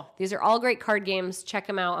 Cool. These are all great card games. Check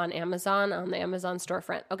them out on Amazon, on the Amazon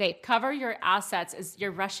storefront. Okay. Cover Your Assets is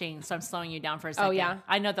you're rushing, so I'm slowing you down for a second. Oh, yeah.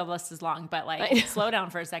 I know the list is long, but like slow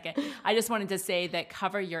down for a second. I just wanted to say that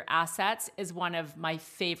Cover Your Assets is one of my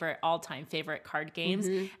all-time favorite card games.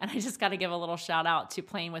 Mm-hmm. And I just got to give a little shout out to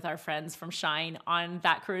playing with our friends from Shine on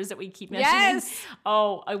that cruise that we keep mentioning. Yes.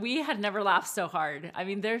 Oh, we had never laughed so hard. I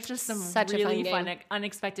mean, there's just some Such really a fun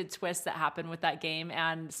unexpected twists that happen with that game.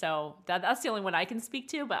 And so that's the only one I can speak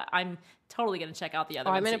to, but I'm totally going to check out the other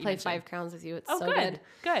ones. I'm going to play 5 Crowns with you. It's so good.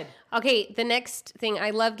 Good. Okay, the next thing, I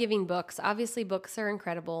love giving books. Obviously, books are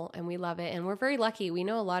incredible, and we love it. And we're very lucky. We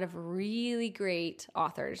know a lot of really great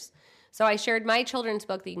authors. So I shared my children's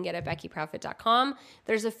book that you can get at BeckyProfit.com.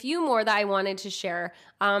 There's a few more that I wanted to share.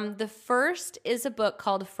 The first is a book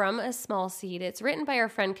called From a Small Seed. It's written by our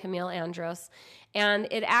friend Camille Andros, and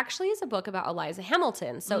it actually is a book about Eliza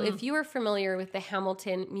Hamilton. So if you are familiar with the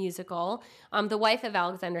Hamilton musical, the wife of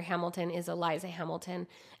Alexander Hamilton is Eliza Hamilton,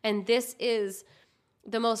 and this is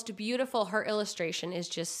the most beautiful. Her illustration is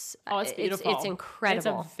just, it's beautiful. It's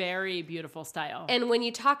incredible. It's a very beautiful style. And when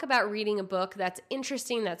you talk about reading a book that's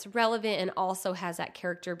interesting, that's relevant, and also has that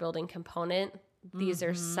character building component, these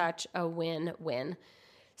are such a win-win.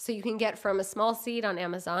 So you can get From a Small Seed on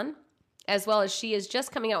Amazon, as well as she is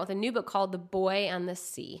just coming out with a new book called The Boy and the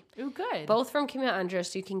Sea. Ooh, good. Both from Camille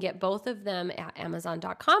Andros. You can get both of them at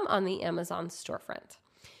Amazon.com on the Amazon storefront.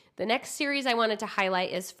 The next series I wanted to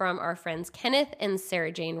highlight is from our friends Kenneth and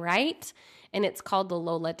Sarah Jane Wright, and it's called the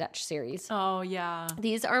Lola Dutch series. Oh, yeah.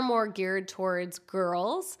 These are more geared towards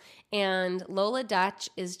girls, and Lola Dutch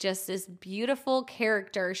is just this beautiful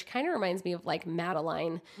character. She kind of reminds me of like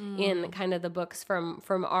Madeline in kind of the books from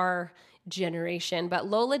our generation. But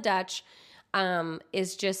Lola Dutch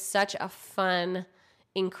is just such a fun,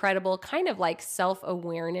 incredible kind of like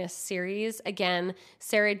self-awareness series. Again,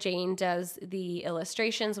 Sarah Jane does the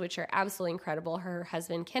illustrations, which are absolutely incredible. Her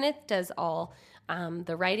husband Kenneth does all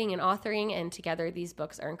the writing and authoring, and together these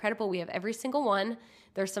books are incredible. We have every single one.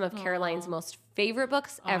 They're some of Caroline's most favorite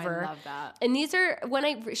books ever. I love that. And these are, when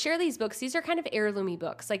I share these books, these are kind of heirloomy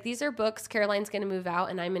books. Like these are books Caroline's going to move out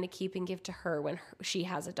and I'm going to keep and give to her when she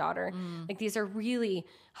has a daughter. Like these are really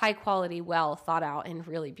high quality, well thought out, and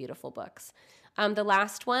really beautiful books. The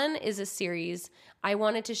last one is a series I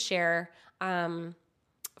wanted to share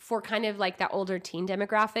for kind of like that older teen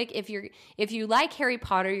demographic. If you like Harry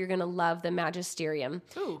Potter, you're going to love the Magisterium.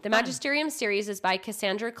 Ooh, the fun. Magisterium series is by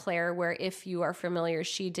Cassandra Clare, where if you are familiar,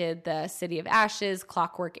 she did the City of Ashes,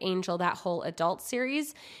 Clockwork Angel, that whole adult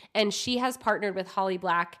series. And she has partnered with Holly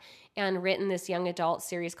Black and written this young adult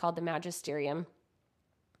series called the Magisterium.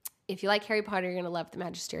 If you like Harry Potter, you're going to love the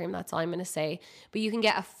Magisterium. That's all I'm going to say. But you can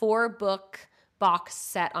get a 4-book box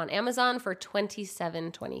set on Amazon for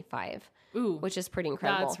 $27.25. Ooh, which is pretty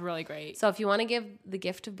incredible. That's really great. So if you want to give the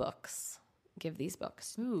gift of books, give these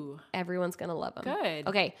books. Ooh, Everyone's going to love them. good.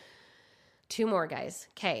 Okay, 2 more, guys.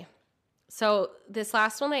 Okay, so this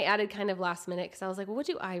last one I added kind of last minute because I was like, well, what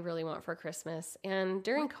do I really want for Christmas? And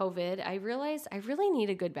during COVID, I realized I really need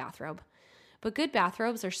a good bathrobe. But good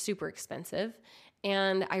bathrobes are super expensive.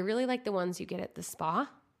 And I really like the ones you get at the spa.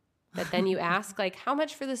 But then you ask, like, how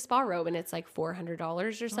much for the spa robe? And it's like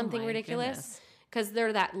 $400 or something ridiculous. Because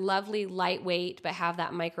they're that lovely, lightweight, but have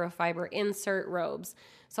that microfiber insert robes.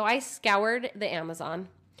 So I scoured the Amazon,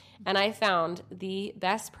 and I found the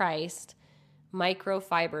best priced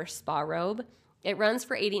microfiber spa robe. It runs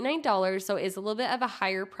for $89, so it's a little bit of a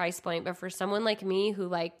higher price point. But for someone like me who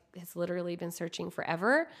like has literally been searching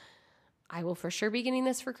forever, I will for sure be getting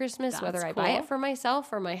this for Christmas, whether I buy it for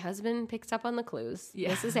myself or my husband picks up on the clues. Yeah.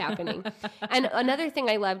 This is happening. And another thing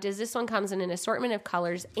I loved is this one comes in an assortment of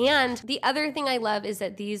colors. And the other thing I love is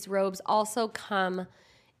that these robes also come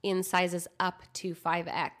in sizes up to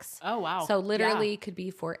 5X. Oh, wow. So literally could be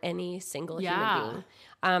for any single human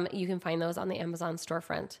being. You can find those on the Amazon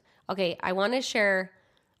storefront. Okay, I want to share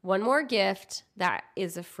one more gift that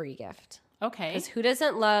is a free gift. Okay. Because who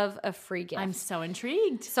doesn't love a free gift? I'm so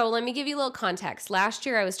intrigued. So let me give you a little context. Last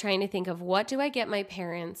year, I was trying to think of what do I get my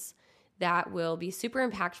parents that will be super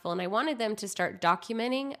impactful, and I wanted them to start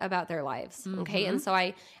documenting about their lives. Mm-hmm. Okay, and so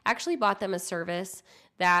I actually bought them a service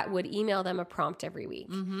that would email them a prompt every week.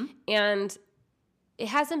 Mm-hmm. And it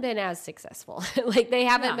hasn't been as successful. Like they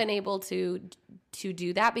haven't been able to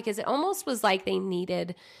do that because it almost was like they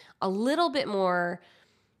needed a little bit more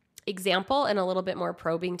example and a little bit more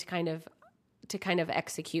probing to kind of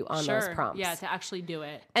execute on those prompts. Yeah, to actually do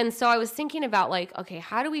it. And so I was thinking about like, okay,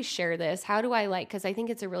 how do we share this? How do I because I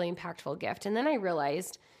think it's a really impactful gift. And then I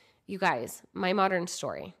realized, you guys, My Modern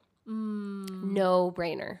Story, no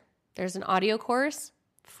brainer. There's an audio course,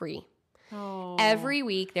 free. Oh, every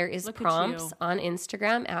week there is prompts on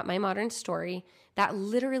Instagram at My Modern Story that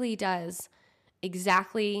literally does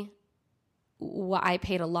exactly what I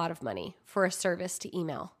paid a lot of money for a service to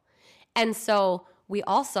email. And so we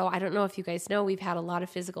also, I don't know if you guys know, we've had a lot of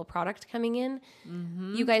physical product coming in.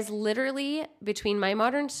 Mm-hmm. You guys literally, between My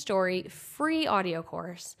Modern Story free audio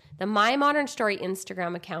course, the My Modern Story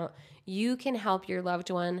Instagram account, you can help your loved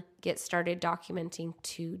one get started documenting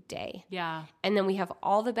today. Yeah. And then we have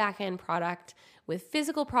all the back end product with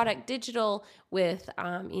physical product, digital, with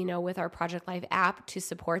with our Project Live app to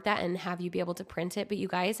support that and have you be able to print it. But you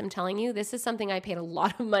guys, I'm telling you, this is something I paid a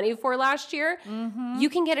lot of money for last year. Mm-hmm. You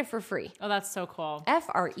can get it for free. Oh, that's so cool.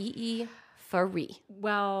 FREE, free.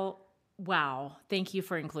 Well, wow. Thank you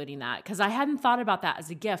for including that because I hadn't thought about that as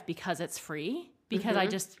a gift because it's free. Because I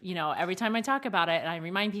just, every time I talk about it and I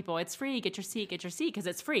remind people it's free, get your seat because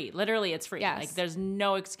it's free. Literally, it's free. Yes. Like there's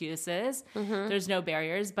no excuses. Mm-hmm. There's no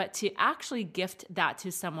barriers. But to actually gift that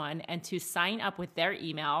to someone and to sign up with their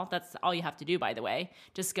email, that's all you have to do, by the way.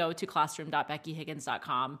 Just go to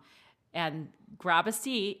classroom.beckyhiggins.com and grab a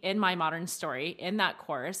seat in My Modern Story in that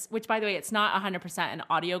course, which, by the way, it's not 100% an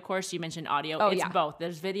audio course. You mentioned audio. Oh, it's both.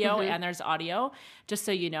 There's video and there's audio, just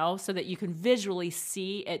so you know, so that you can visually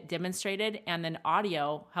see it demonstrated. And then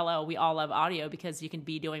audio, hello, we all love audio because you can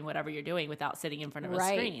be doing whatever you're doing without sitting in front of a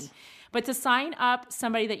screen. But to sign up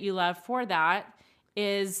somebody that you love for that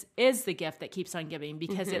is the gift that keeps on giving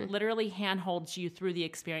because it literally handholds you through the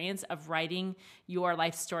experience of writing your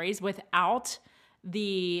life stories without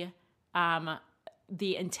the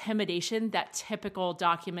intimidation that typical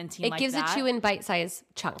documenting it gives it to you in bite-sized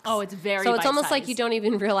chunks. Oh, it's very so it's almost like you don't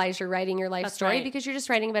even realize you're writing your life story because you're just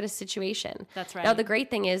writing about a situation. That's right. Now the great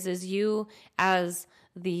thing is you as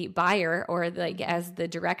the buyer or as the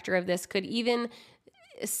director of this could even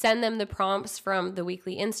send them the prompts from the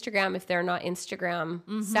weekly Instagram if they're not Instagram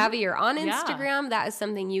savvy or on Instagram. That is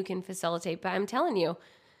something you can facilitate. But I'm telling you,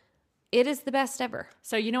 it is the best ever.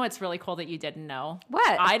 So you know what's really cool that you didn't know?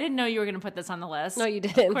 What? I didn't know you were going to put this on the list. No, you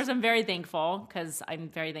didn't. Of course, I'm very thankful because I'm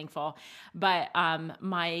very thankful. But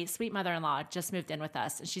my sweet mother-in-law just moved in with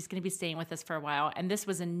us, and she's going to be staying with us for a while. And this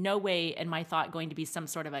was in no way in my thought going to be some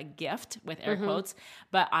sort of a gift with air quotes.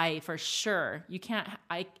 But I, for sure,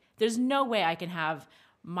 there's no way I can have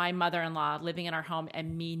my mother-in-law living in our home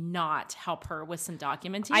and me not help her with some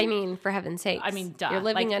documenting. I mean, for heaven's sakes. I mean, duh. You're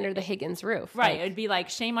living under the Higgins roof. Right. It'd be like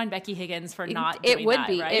shame on Becky Higgins for not doing that. It would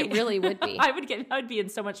be. Right? It really would be. I would be in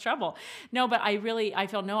so much trouble. No, but I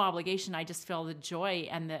feel no obligation. I just feel the joy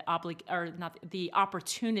and the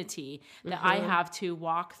opportunity that I have to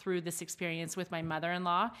walk through this experience with my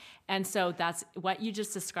mother-in-law. And so that's what you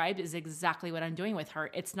just described is exactly what I'm doing with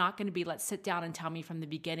her. It's not going to be, let's sit down and tell me from the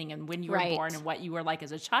beginning and when you were born and what you were like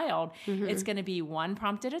as a child. It's going to be one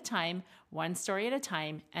prompt at a time, one story at a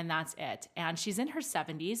time, and that's it. And she's in her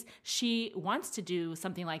 70s. She wants to do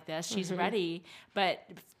something like this. She's ready. But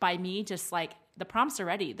by me just like the prompts are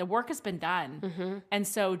ready. The work has been done. And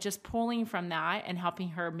so just pulling from that and helping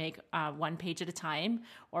her make one page at a time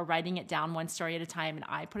or writing it down one story at a time. And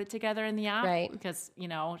I put it together in the app because,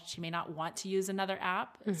 she may not want to use another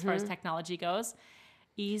app as far as technology goes.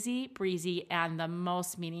 Easy breezy and the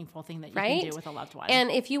most meaningful thing that you can do with a loved one.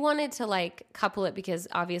 And if you wanted to couple it, because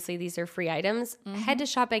obviously these are free items, head to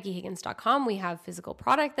shopbeckyhiggins.com. We have physical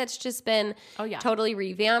product that's just been totally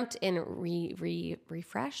revamped and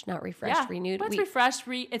refreshed, not refreshed, renewed. But it's refreshed.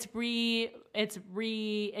 It's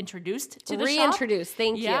reintroduced to the Reintroduced. shop.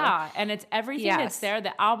 Thank you. Yeah. And it's everything that's there.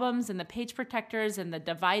 The albums and the page protectors and the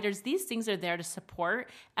dividers. These things are there to support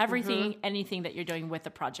everything, anything that you're doing with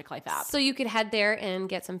the Project Life app. So you could head there and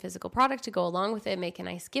get some physical product to go along with it, make a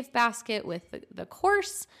nice gift basket with the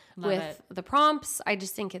course, the prompts. I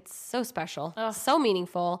just think it's so special, so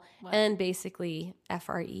meaningful, and basically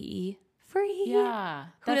FREE, free. Yeah.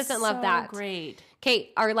 Who doesn't love that? Great.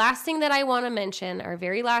 Okay, our last thing that I want to mention, our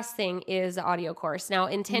very last thing, is the audio course. Now,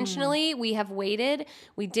 intentionally, we have waited.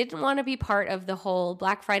 We didn't want to be part of the whole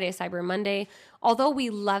Black Friday, Cyber Monday. Although we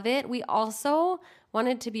love it, we also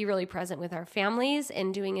wanted to be really present with our families,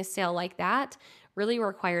 and doing a sale like that really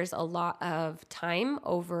requires a lot of time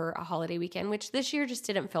over a holiday weekend, which this year just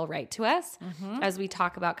didn't feel right to us as we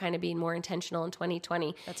talk about kind of being more intentional in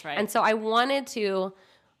 2020. That's right. And so I wanted to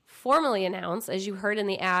formally announce, as you heard in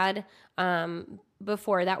the ad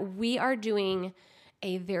before, that we are doing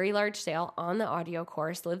a very large sale on the audio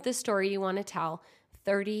course, Live the Story You Want to Tell,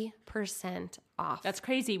 30% off. That's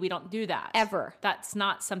crazy. We don't do that. Ever. That's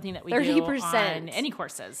not something that we 30%. do on any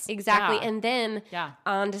courses. Exactly. Yeah. And then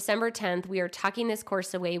on December 10th, we are tucking this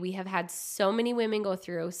course away. We have had so many women go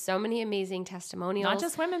through, so many amazing testimonials. Not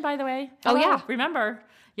just women, by the way. Oh, yeah. Remember.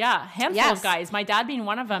 Yeah, handful of guys. My dad being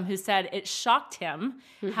one of them, who said it shocked him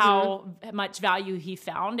how much value he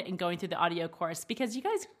found in going through the audio course. Because you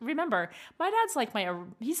guys remember, my dad's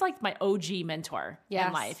he's like my OG mentor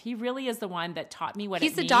in life. He really is the one that taught me what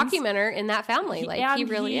he's it means. He's the documenter in that family. He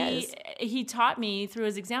really is. He taught me through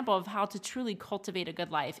his example of how to truly cultivate a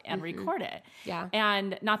good life and record it. Yeah.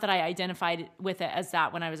 And not that I identified with it as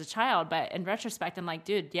that when I was a child, but in retrospect, I'm like,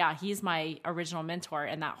 dude, yeah, he's my original mentor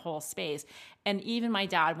in that whole space. And even my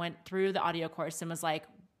dad went through the audio course and was like,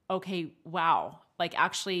 okay, wow.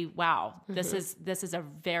 Wow, this is a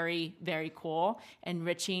very, very cool,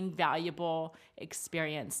 enriching, valuable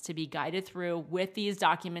experience to be guided through with these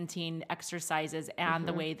documenting exercises and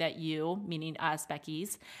the way that you, meaning us,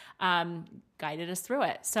 Becky's, guided us through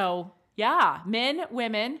it. So yeah, men,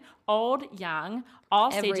 women, old, young,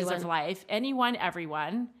 all stages of life, anyone,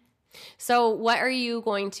 everyone. So what are you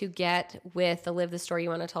going to get with the Live the Story You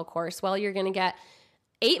Want to Tell course? Well, you're going to get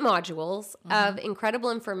 8 modules of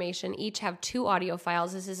incredible information. Each have 2 audio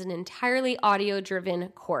files. This is an entirely audio-driven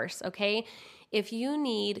course, okay? If you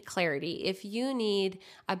need clarity, if you need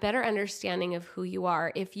a better understanding of who you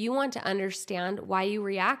are, if you want to understand why you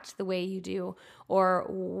react the way you do, or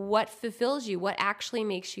what fulfills you, what actually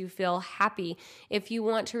makes you feel happy, if you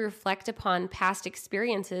want to reflect upon past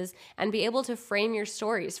experiences and be able to frame your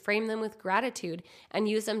stories, frame them with gratitude, and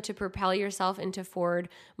use them to propel yourself into forward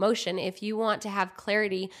motion, if you want to have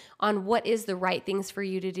clarity on what is the right things for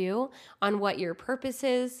you to do, on what your purpose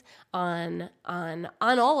is, on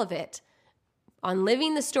all of it, on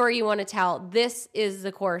living the story you want to tell, this is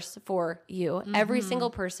the course for you. Every single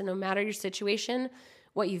person, no matter your situation,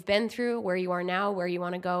 what you've been through, where you are now, where you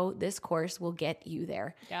want to go, this course will get you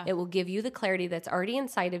there. Yeah. It will give you the clarity that's already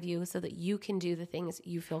inside of you so that you can do the things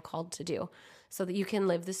you feel called to do, so that you can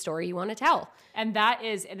live the story you want to tell. And that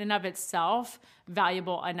is in and of itself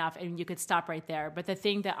valuable enough, and you could stop right there. But the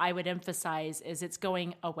thing that I would emphasize is it's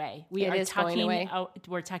going away. We're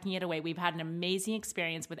tucking it away. We've had an amazing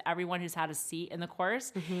experience with everyone who's had a seat in the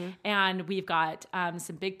course. And we've got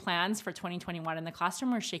some big plans for 2021 in the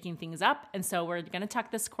classroom. We're shaking things up. And so we're going to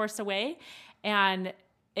tuck this course away, and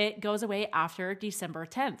it goes away after December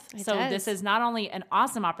 10th. This is not only an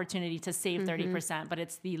awesome opportunity to save 30%, but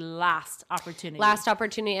it's the last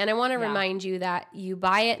opportunity. And I want to remind you that you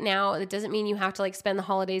buy it now. It doesn't mean you have to spend the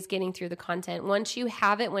holidays getting through the content. Once you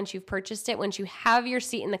have it, once you've purchased it, once you have your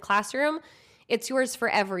seat in the classroom, it's yours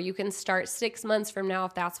forever. You can start 6 months from now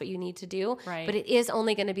if that's what you need to do. Right. But it is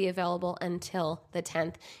only going to be available until the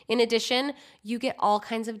 10th. In addition, you get all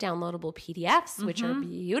kinds of downloadable PDFs, which are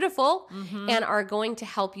beautiful and are going to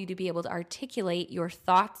help you to be able to articulate your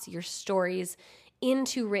thoughts, your stories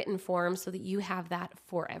into written form so that you have that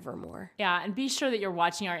forevermore. Yeah, and be sure that you're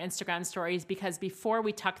watching our Instagram stories, because before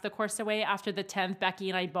we tuck the course away after the 10th, Becky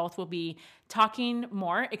and I both will be talking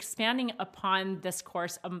more, expanding upon this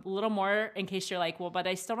course a little more, in case you're like, well, but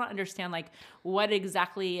I still don't understand like what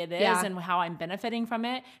exactly it is and how I'm benefiting from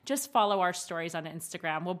it. Just follow our stories on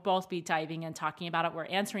Instagram. We'll both be diving and talking about it. We're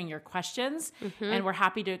answering your questions and we're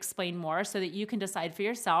happy to explain more so that you can decide for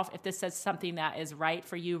yourself if this is something that is right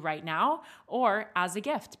for you right now or as a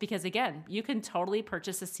gift. Because again, you can totally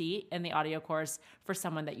purchase a seat in the audio course for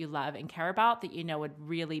someone that you love and care about, that you know would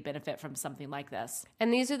really benefit from something like this.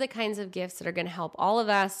 And these are the kinds of gifts that are going to help all of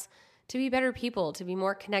us to be better people, to be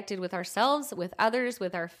more connected with ourselves, with others,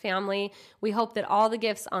 with our family. We hope that all the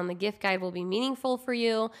gifts on the gift guide will be meaningful for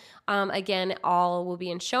you. Again, all will be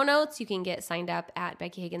in show notes. You can get signed up at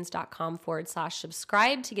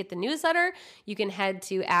beckyhiggins.com/subscribe to get the newsletter. You can head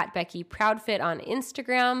to @BeckyProudFit on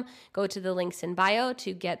Instagram. Go to the links in bio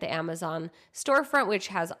to get the Amazon storefront, which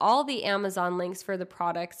has all the Amazon links for the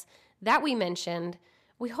products that we mentioned.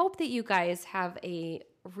 We hope that you guys have a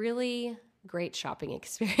really great shopping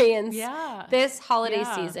experience this holiday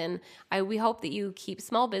season. We hope that you keep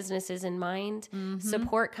small businesses in mind,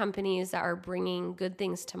 support companies that are bringing good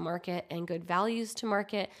things to market and good values to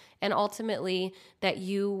market, and ultimately that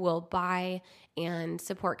you will buy and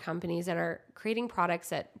support companies that are creating products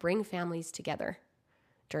that bring families together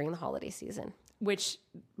during the holiday season. Which,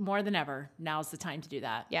 more than ever, now's the time to do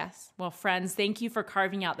that. Yes. Well, friends, thank you for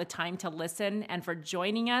carving out the time to listen and for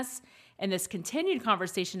joining us in this continued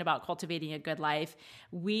conversation about cultivating a good life.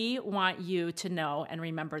 We want you to know and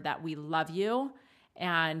remember that we love you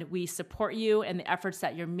and we support you in the efforts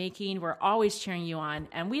that you're making. We're always cheering you on,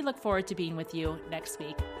 and we look forward to being with you next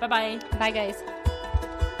week. Bye-bye. Bye, guys.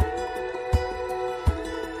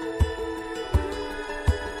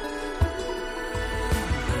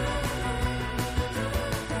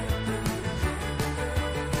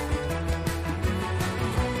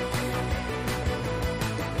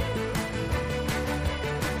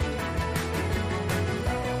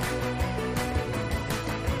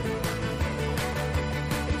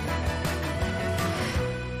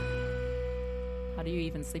 How do you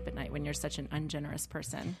even sleep at night when you're such an ungenerous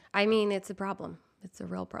person? I mean, it's a problem. It's a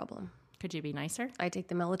real problem. Could you be nicer? I take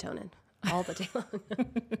the melatonin all the day long.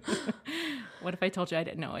 What if I told you I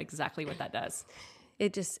didn't know exactly what that does?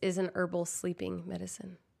 It just is an herbal sleeping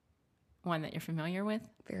medicine. One that you're familiar with?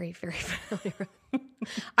 Very, very familiar.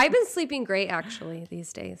 I've been sleeping great, actually,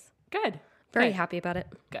 these days. Good. Very Good. happy about it.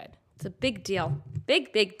 Good. It's a big deal.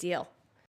 Big, big deal.